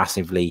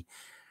massively.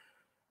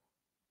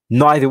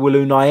 Neither will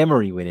Unai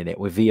Emery winning it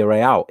with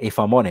Villarreal, if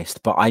I'm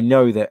honest. But I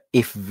know that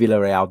if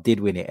Villarreal did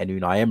win it and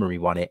Unai Emery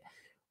won it,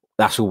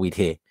 that's all we'd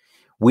hear.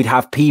 We'd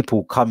have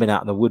people coming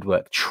out of the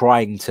woodwork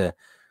trying to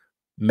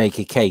make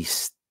a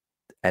case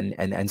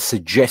and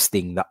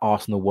suggesting that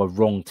Arsenal were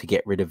wrong to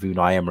get rid of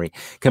Unai Emery,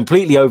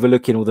 completely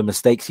overlooking all the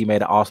mistakes he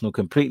made at Arsenal,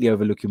 completely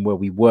overlooking where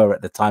we were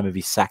at the time of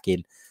his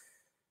sacking.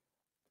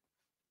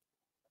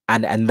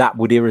 And that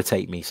would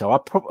irritate me. So I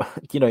probably,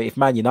 if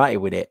Man United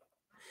win it,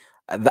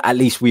 at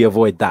least we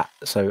avoid that.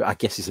 So I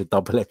guess it's a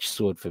double-edged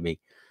sword for me.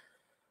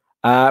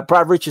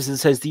 Brad Richardson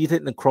says, do you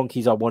think the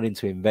Cronkies are wanting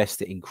to invest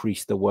to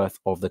increase the worth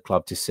of the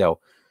club to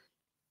sell?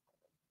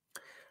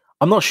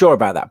 I'm not sure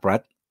about that,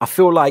 Brad. I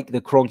feel like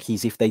the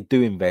Cronkies, if they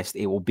do invest,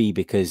 it will be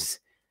because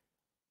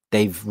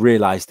they've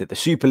realized that the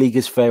Super League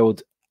has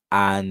failed,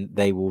 and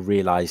they will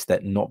realize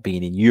that not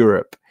being in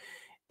Europe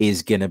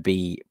is going to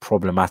be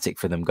problematic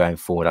for them going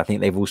forward. I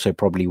think they've also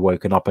probably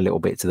woken up a little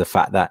bit to the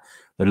fact that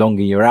the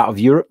longer you're out of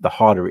Europe, the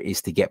harder it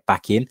is to get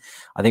back in.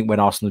 I think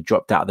when Arsenal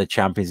dropped out of the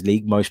Champions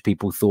League, most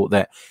people thought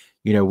that,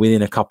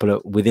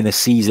 within a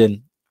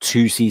season,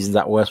 2 seasons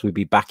at worst, we'd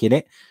be back in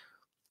it.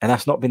 And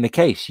that's not been the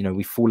case.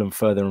 We've fallen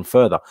further and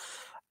further.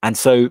 And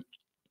so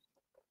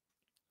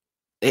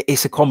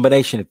it's a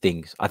combination of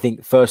things. I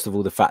think, first of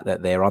all, the fact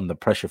that they're under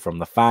pressure from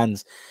the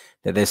fans,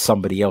 that there's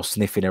somebody else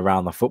sniffing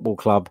around the football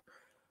club,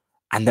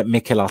 and that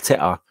Mikel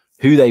Arteta,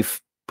 who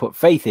they've put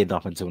faith in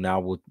up until now,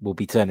 will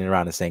be turning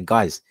around and saying,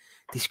 guys,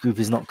 this group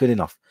is not good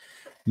enough.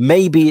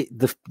 Maybe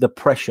the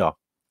pressure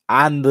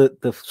and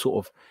the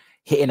sort of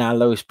hitting our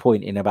lowest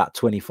point in about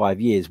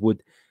 25 years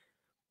would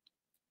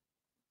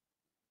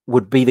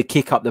be the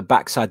kick up the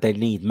backside they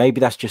need. Maybe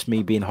that's just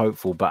me being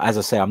hopeful, but as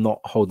I say, I'm not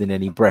holding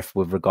any breath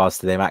with regards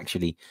to them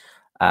actually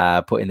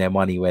putting their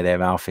money where their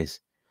mouth is.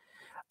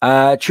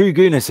 True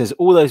Gooner says,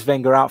 all those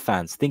Wenger out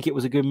fans think it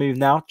was a good move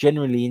now.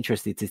 Genuinely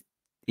interested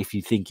if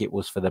you think it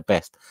was for the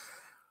best.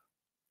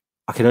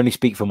 I can only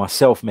speak for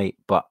myself, mate,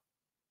 but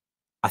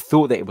I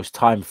thought that it was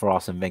time for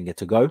Arsene Wenger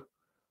to go.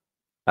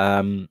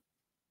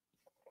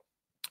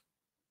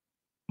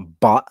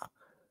 But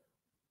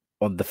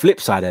on the flip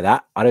side of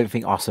that, I don't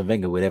think Arsene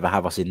Wenger would ever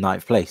have us in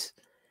 9th place.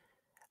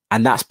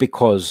 And that's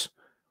because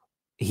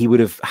he would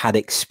have had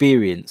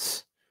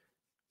experience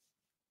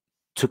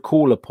to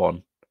call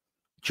upon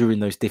during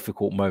those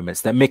difficult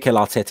moments that Mikel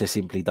Arteta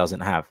simply doesn't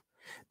have.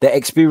 The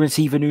experience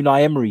even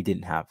Unai Emery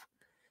didn't have.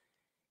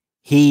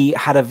 He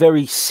had a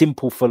very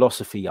simple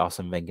philosophy,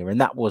 Arsene Wenger, and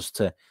that was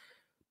to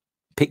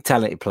pick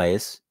talented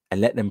players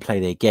and let them play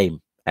their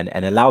game and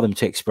allow them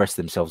to express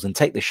themselves and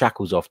take the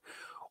shackles off,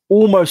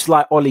 almost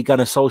like Ole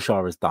Gunnar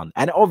Solskjaer has done.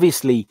 And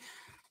obviously,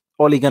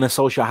 Ole Gunnar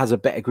Solskjaer has a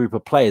better group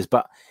of players,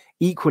 but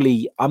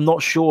equally, I'm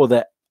not sure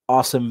that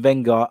Arsene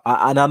Wenger,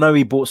 and I know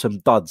he bought some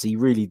duds, he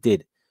really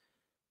did,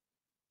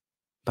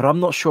 but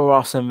I'm not sure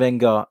Arsene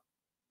Wenger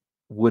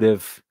would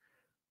have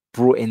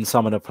brought in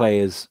some of the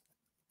players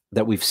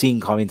that we've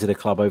seen come into the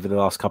club over the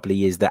last couple of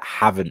years that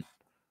haven't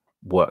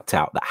worked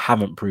out, that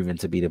haven't proven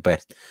to be the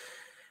best.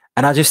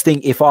 And I just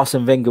think if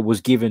Arsene Wenger was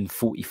given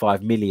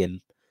 45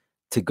 million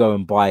to go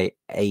and buy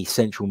a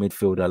central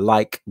midfielder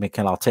like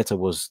Mikel Arteta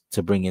was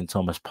to bring in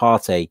Thomas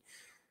Partey,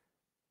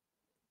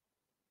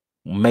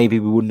 maybe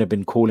we wouldn't have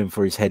been calling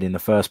for his head in the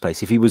first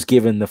place. If he was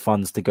given the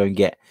funds to go and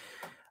get,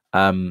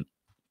 other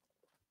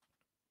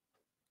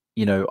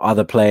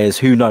players,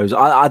 who knows?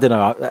 I don't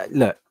know.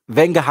 Look,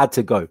 Wenger had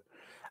to go.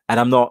 And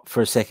I'm not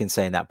for a second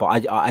saying that,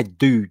 but I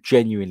do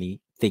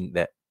genuinely think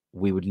that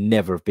we would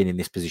never have been in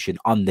this position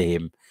under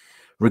him,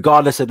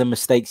 regardless of the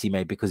mistakes he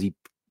made, because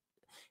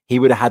he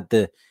would have had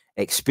the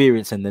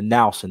experience and the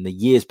nous and the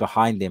years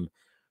behind him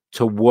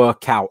to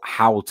work out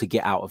how to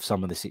get out of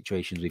some of the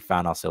situations we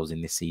found ourselves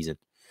in this season.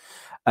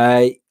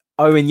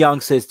 Owen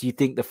Young says, do you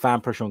think the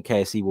fan pressure on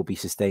KSE will be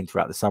sustained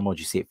throughout the summer, or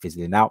do you see it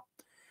fizzling out?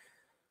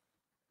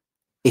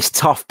 It's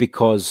tough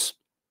because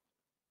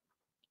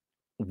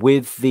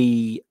with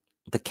the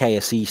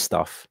KSE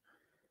stuff,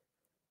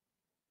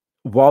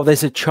 while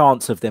there's a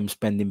chance of them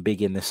spending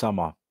big in the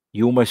summer,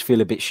 you almost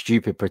feel a bit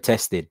stupid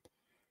protesting.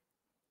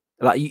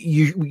 Like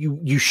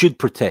you should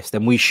protest,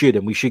 and we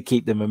should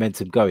keep the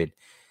momentum going.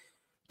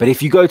 But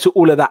if you go to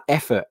all of that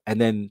effort and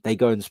then they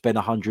go and spend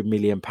 £100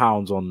 million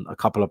on a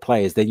couple of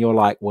players, then you're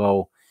like,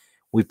 well,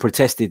 we've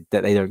protested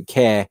that they don't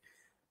care.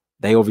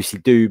 They obviously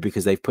do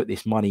because they've put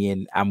this money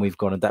in and we've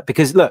gone at that.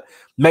 Because look,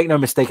 make no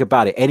mistake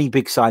about it. Any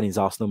big signings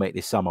Arsenal make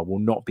this summer will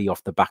not be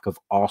off the back of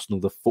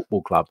Arsenal, the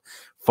football club,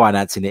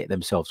 financing it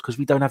themselves, because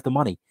we don't have the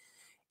money.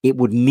 It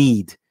would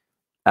need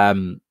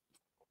that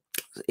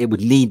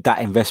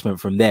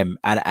investment from them.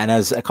 And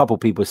as a couple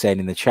of people are saying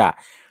in the chat,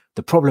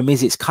 the problem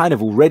is it's kind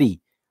of already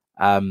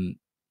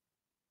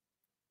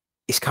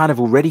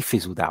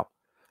fizzled out.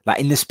 Like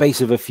in the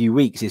space of a few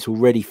weeks, it's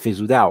already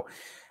fizzled out.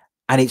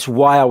 And it's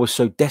why I was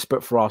so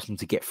desperate for Arsenal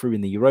to get through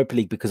in the Europa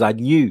League, because I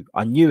knew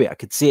it. I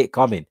could see it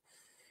coming.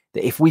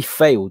 That if we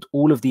failed,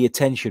 all of the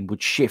attention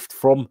would shift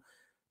from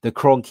the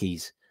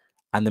Cronkies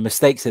and the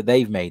mistakes that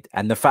they've made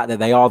and the fact that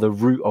they are the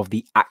root of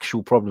the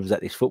actual problems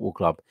at this football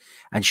club,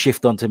 and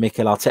shift onto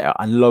Mikel Arteta.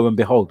 And lo and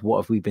behold,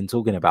 what have we been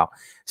talking about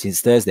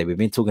since Thursday? We've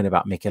been talking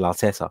about Mikel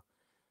Arteta.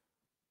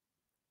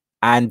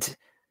 And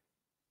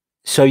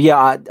so,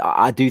 yeah,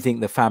 I do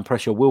think the fan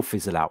pressure will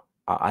fizzle out.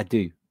 I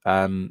do.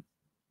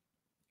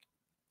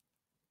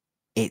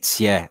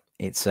 It's a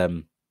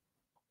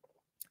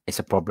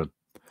problem.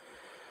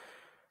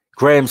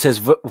 Graham says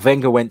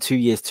Wenger went 2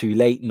 years too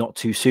late, not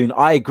too soon.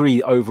 I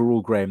agree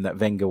overall, Graham, that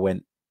Wenger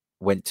went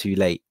too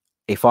late.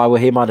 If I were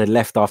him, I'd have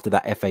left after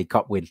that FA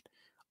Cup win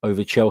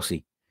over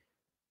Chelsea.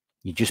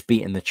 You've just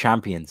beaten the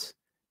champions.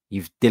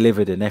 You've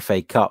delivered an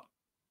FA Cup.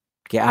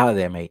 Get out of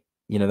there, mate.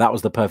 That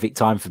was the perfect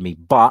time for me.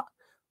 But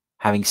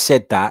having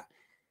said that,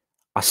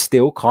 I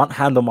still can't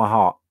hand on my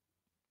heart.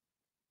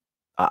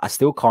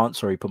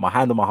 Put my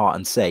hand on my heart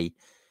and say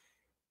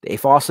that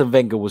if Arsene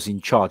Wenger was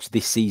in charge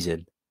this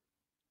season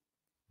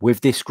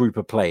with this group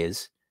of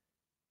players,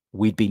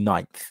 we'd be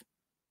 9th.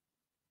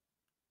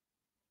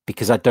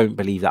 Because I don't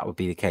believe that would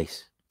be the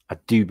case. I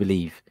do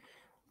believe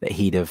that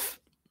he'd have,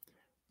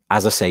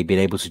 as I say, been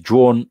able to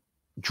draw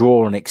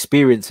on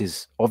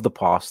experiences of the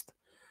past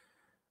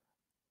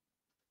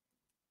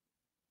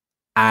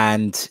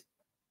and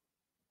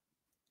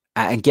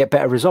get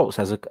better results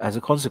as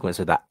a consequence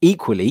of that.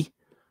 Equally,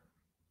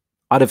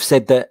 I'd have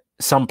said that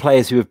some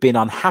players who have been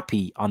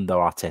unhappy under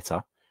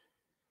Arteta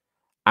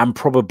and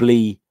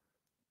probably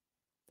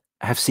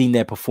have seen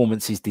their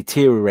performances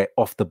deteriorate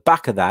off the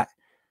back of that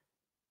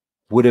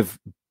would have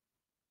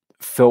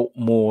felt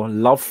more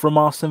love from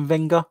Arsene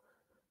Wenger,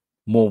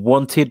 more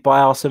wanted by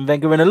Arsene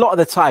Wenger. And a lot of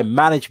the time,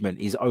 management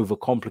is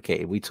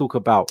overcomplicated. We talk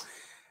about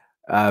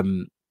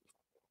We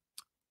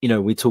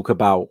talk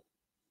about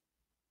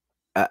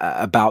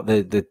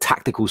the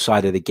tactical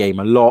side of the game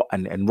a lot,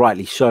 and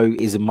rightly so.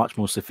 Is a much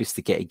more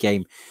sophisticated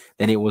game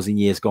than it was in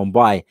years gone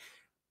by.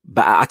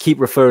 But I keep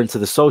referring to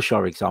the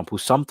Solskjaer example.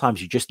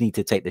 Sometimes you just need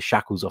to take the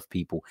shackles off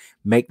people,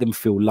 make them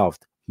feel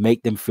loved,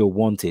 make them feel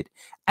wanted,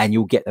 and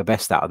you'll get the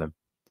best out of them.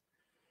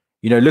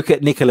 Look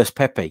at Nicolas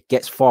Pepe,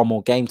 gets far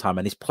more game time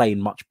and is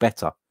playing much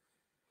better.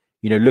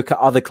 Look at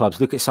other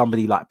clubs. Look at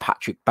somebody like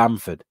Patrick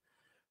Bamford,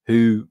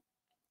 who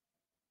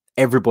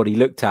everybody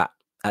looked at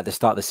the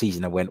start of the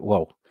season and went,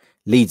 well,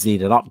 Leeds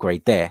need an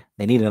upgrade there.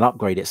 They need an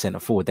upgrade at centre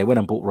forward. They went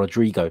and bought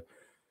Rodrigo.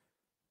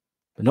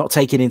 But not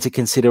taking into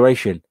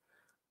consideration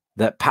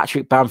that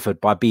Patrick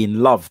Bamford, by being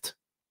loved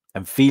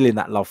and feeling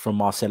that love from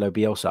Marcelo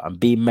Bielsa and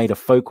being made a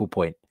focal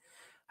point,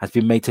 has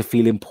been made to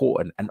feel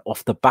important. And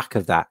off the back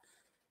of that,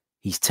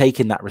 he's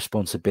taken that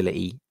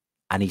responsibility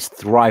and he's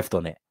thrived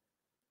on it.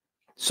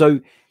 So,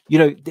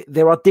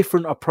 there are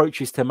different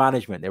approaches to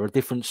management. There are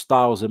different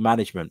styles of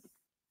management.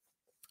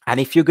 And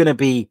if you're going to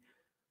be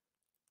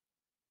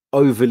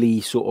overly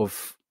sort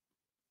of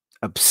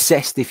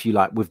obsessed, if you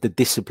like, with the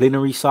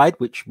disciplinary side,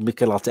 which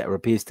Mikel Arteta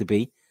appears to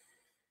be,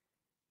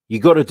 you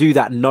got to do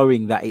that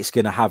knowing that it's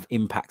going to have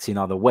impacts in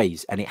other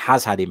ways. And it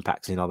has had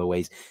impacts in other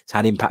ways. It's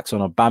had impacts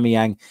on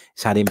Aubameyang.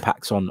 It's had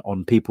impacts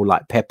on people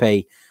like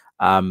Pepe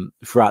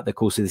throughout the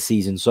course of the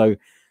season. So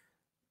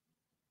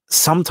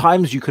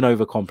sometimes you can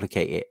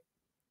overcomplicate it.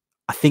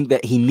 I think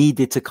that he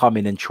needed to come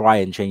in and try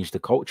and change the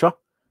culture.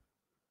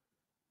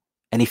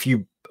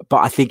 But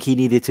I think he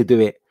needed to do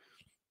it.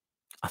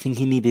 I think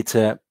he needed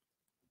to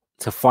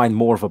find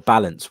more of a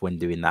balance when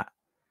doing that.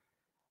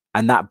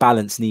 And that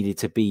balance needed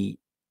to be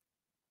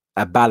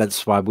a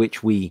balance by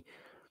which we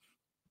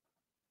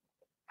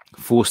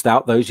forced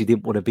out those who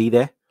didn't want to be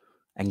there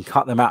and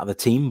cut them out of the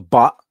team.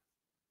 But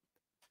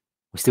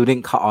we still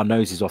didn't cut our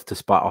noses off to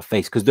spite our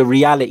face. Because the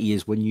reality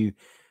is, when you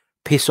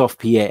piss off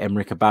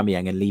Pierre-Emerick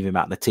Aubameyang and leave him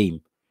out of the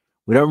team,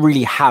 we don't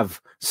really have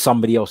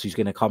somebody else who's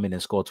going to come in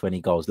and score 20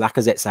 goals.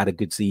 Lacazette's had a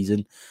good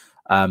season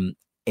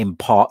in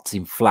parts,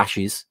 in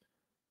flashes.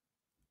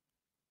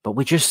 But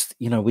we're just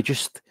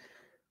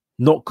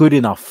not good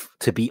enough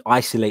to be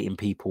isolating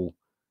people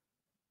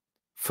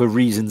for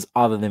reasons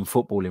other than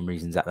footballing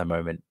reasons at the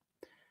moment.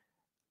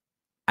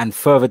 And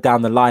further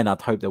down the line,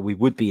 I'd hope that we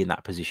would be in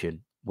that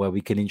position where we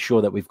can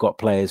ensure that we've got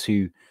players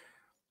who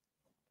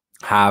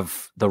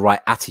have the right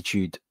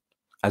attitude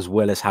as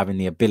well as having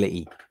the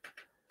ability.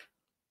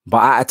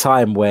 But at a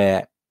time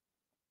where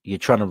you're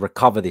trying to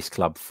recover this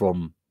club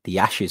from the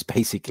ashes,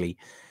 basically,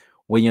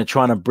 when you're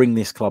trying to bring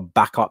this club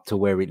back up to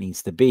where it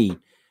needs to be,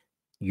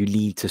 you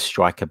need to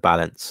strike a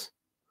balance.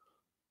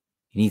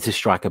 You need to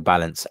strike a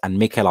balance. And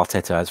Mikel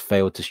Arteta has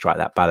failed to strike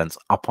that balance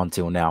up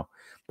until now.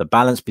 The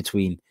balance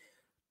between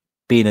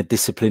being a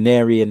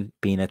disciplinarian,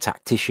 being a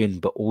tactician,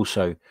 but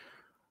also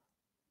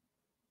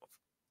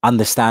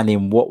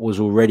understanding what was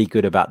already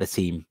good about the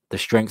team, the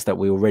strengths that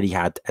we already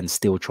had, and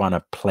still trying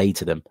to play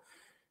to them.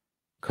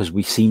 Because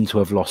we seem to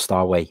have lost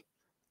our way.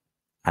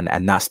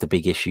 And that's the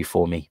big issue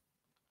for me.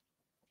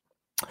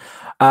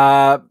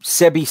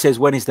 Sebi says,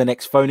 when is the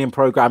next phone-in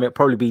program? It'll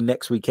probably be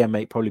next weekend,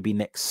 mate. Probably be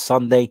next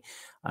Sunday.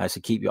 So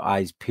keep your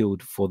eyes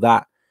peeled for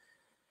that.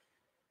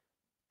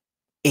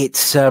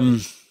 It's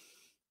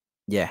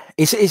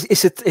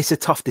it's a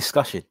tough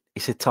discussion.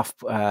 It's a tough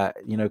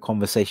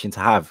conversation to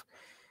have.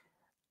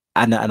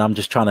 And I'm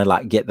just trying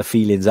to get the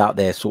feelings out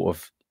there sort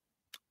of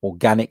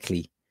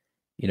organically,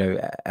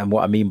 and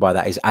what I mean by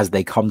that is as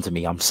they come to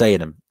me, I'm saying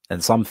them.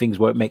 And some things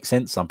won't make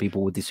sense. Some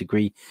people will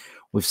disagree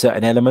with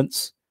certain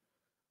elements.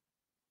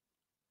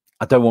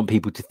 I don't want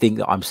people to think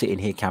that I'm sitting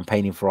here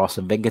campaigning for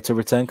Arsene Wenger to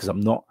return, because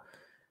I'm not.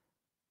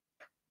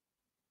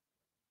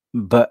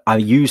 But I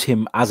use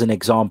him as an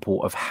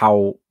example of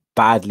how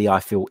badly I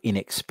feel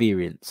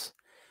inexperience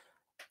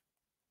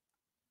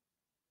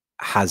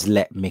has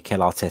let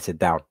Mikel Arteta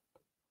down.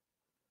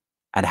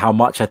 And how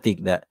much I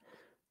think that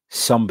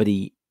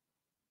somebody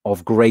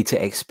of greater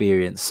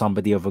experience,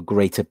 somebody of a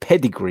greater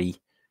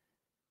pedigree,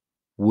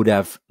 would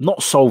have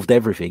not solved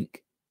everything,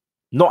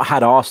 not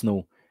had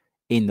Arsenal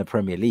in the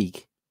Premier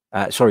League,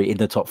 in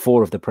the top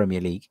four of the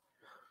Premier League,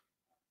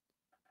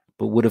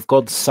 but would have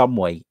gone some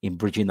way in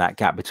bridging that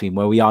gap between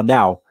where we are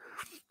now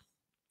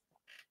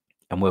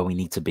and where we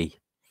need to be.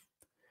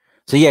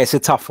 So yeah, it's a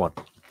tough one.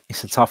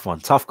 It's a tough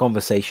one. Tough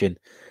conversation.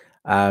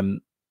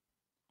 Been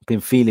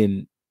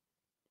feeling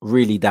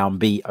really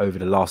downbeat over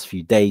the last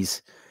few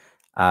days.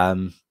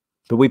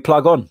 But we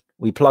plug on.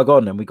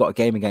 And we got a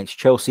game against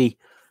Chelsea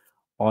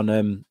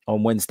on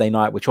Wednesday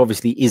night, which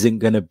obviously isn't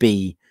going to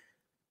be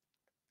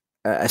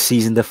a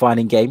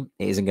season-defining game.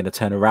 It isn't going to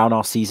turn around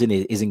our season.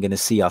 It isn't going to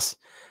see us,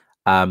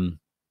 reignite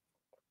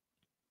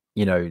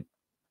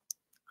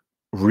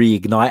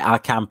our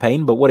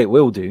campaign. But what it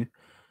will do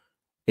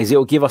is it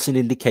will give us an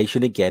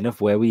indication again of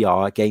where we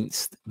are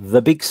against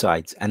the big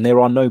sides. And there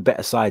are no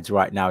better sides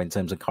right now in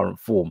terms of current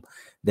form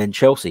than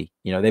Chelsea.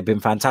 They've been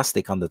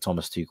fantastic under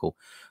Thomas Tuchel.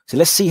 So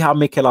let's see how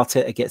Mikel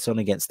Arteta gets on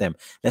against them.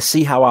 Let's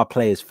see how our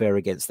players fare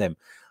against them.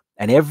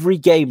 And every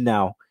game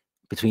now,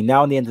 between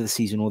now and the end of the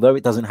season, although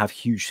it doesn't have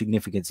huge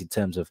significance in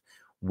terms of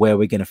where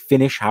we're going to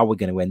finish, how we're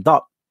going to end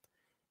up,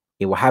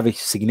 it will have a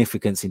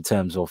significance in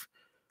terms of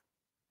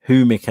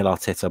who Mikel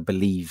Arteta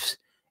believes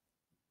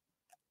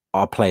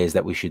are players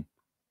that we should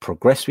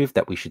progress with,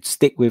 that we should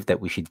stick with, that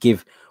we should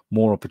give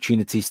more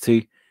opportunities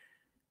to.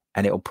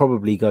 And it will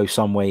probably go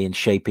some way in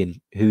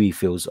shaping who he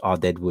feels are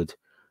deadwood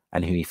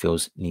and who he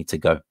feels need to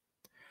go.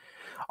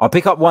 I'll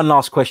pick up one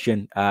last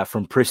question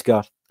from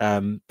Priska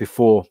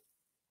before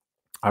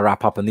I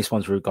wrap up. And this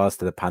one's with regards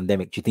to the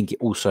pandemic. Do you think it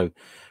also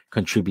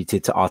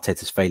contributed to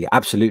Arteta's failure?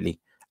 Absolutely.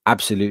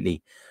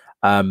 Absolutely.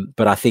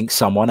 But I think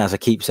someone, as I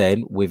keep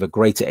saying, with a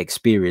greater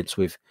experience,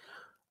 with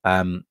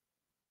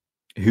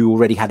who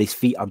already had his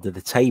feet under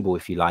the table,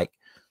 if you like,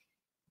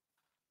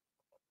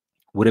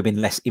 would have been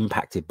less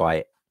impacted by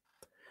it.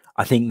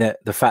 I think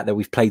that the fact that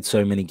we've played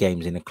so many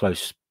games in a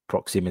close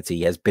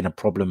proximity has been a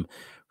problem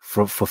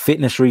for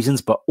fitness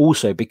reasons, but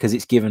also because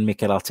it's given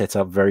Mikel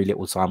Arteta very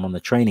little time on the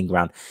training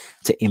ground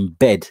to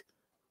embed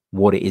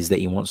what it is that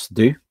he wants to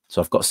do. So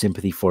I've got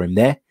sympathy for him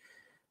there.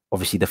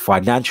 Obviously, the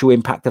financial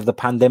impact of the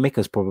pandemic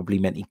has probably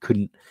meant he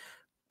couldn't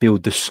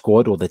build the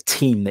squad or the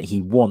team that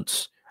he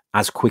wants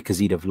as quick as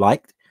he'd have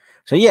liked.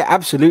 So yeah,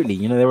 absolutely.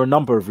 You know, there are a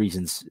number of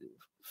reasons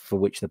for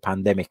which the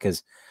pandemic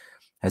has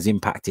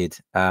impacted.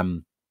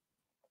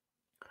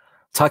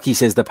 Tucky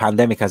says the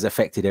pandemic has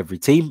affected every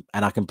team,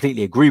 and I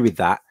completely agree with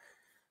that.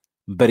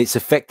 But it's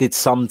affected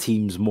some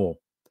teams more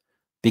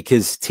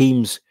because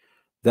teams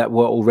that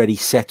were already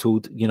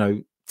settled, you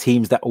know,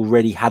 teams that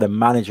already had a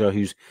manager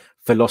whose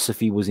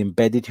philosophy was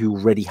embedded, who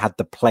already had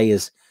the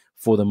players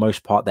for the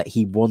most part that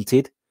he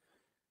wanted,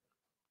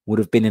 would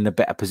have been in a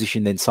better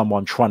position than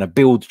someone trying to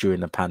build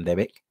during the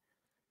pandemic.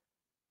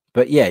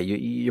 But yeah,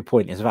 your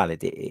point is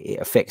valid. It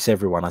affects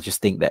everyone. I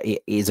just think that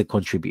it is a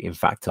contributing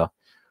factor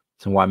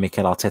to why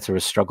Mikel Arteta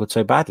has struggled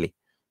so badly.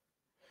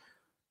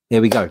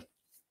 There we go.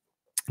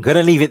 I'm going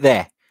to leave it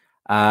there.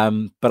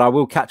 But I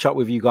will catch up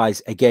with you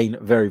guys again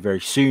very, very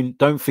soon.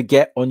 Don't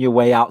forget, on your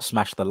way out,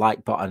 smash the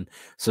like button,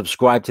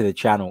 subscribe to the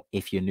channel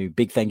if you're new.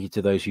 Big thank you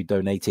to those who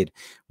donated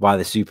via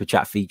the super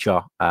chat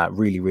feature.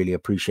 Really, really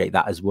appreciate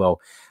that as well.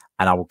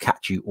 And I will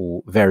catch you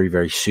all very,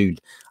 very soon.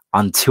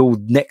 Until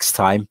next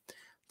time,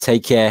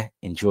 take care.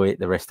 Enjoy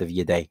the rest of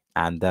your day.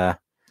 And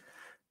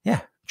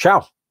yeah,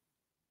 ciao.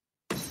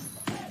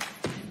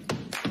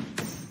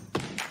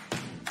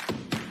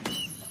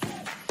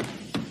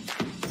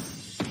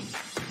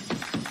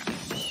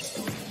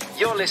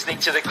 You're listening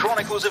to the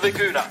Chronicles of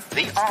Aguna,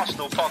 the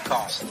Arsenal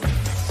podcast.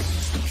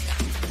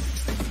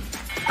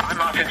 I'm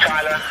Martin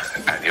Tyler,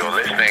 and you're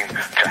listening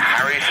to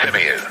Harry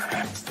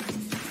Symeou.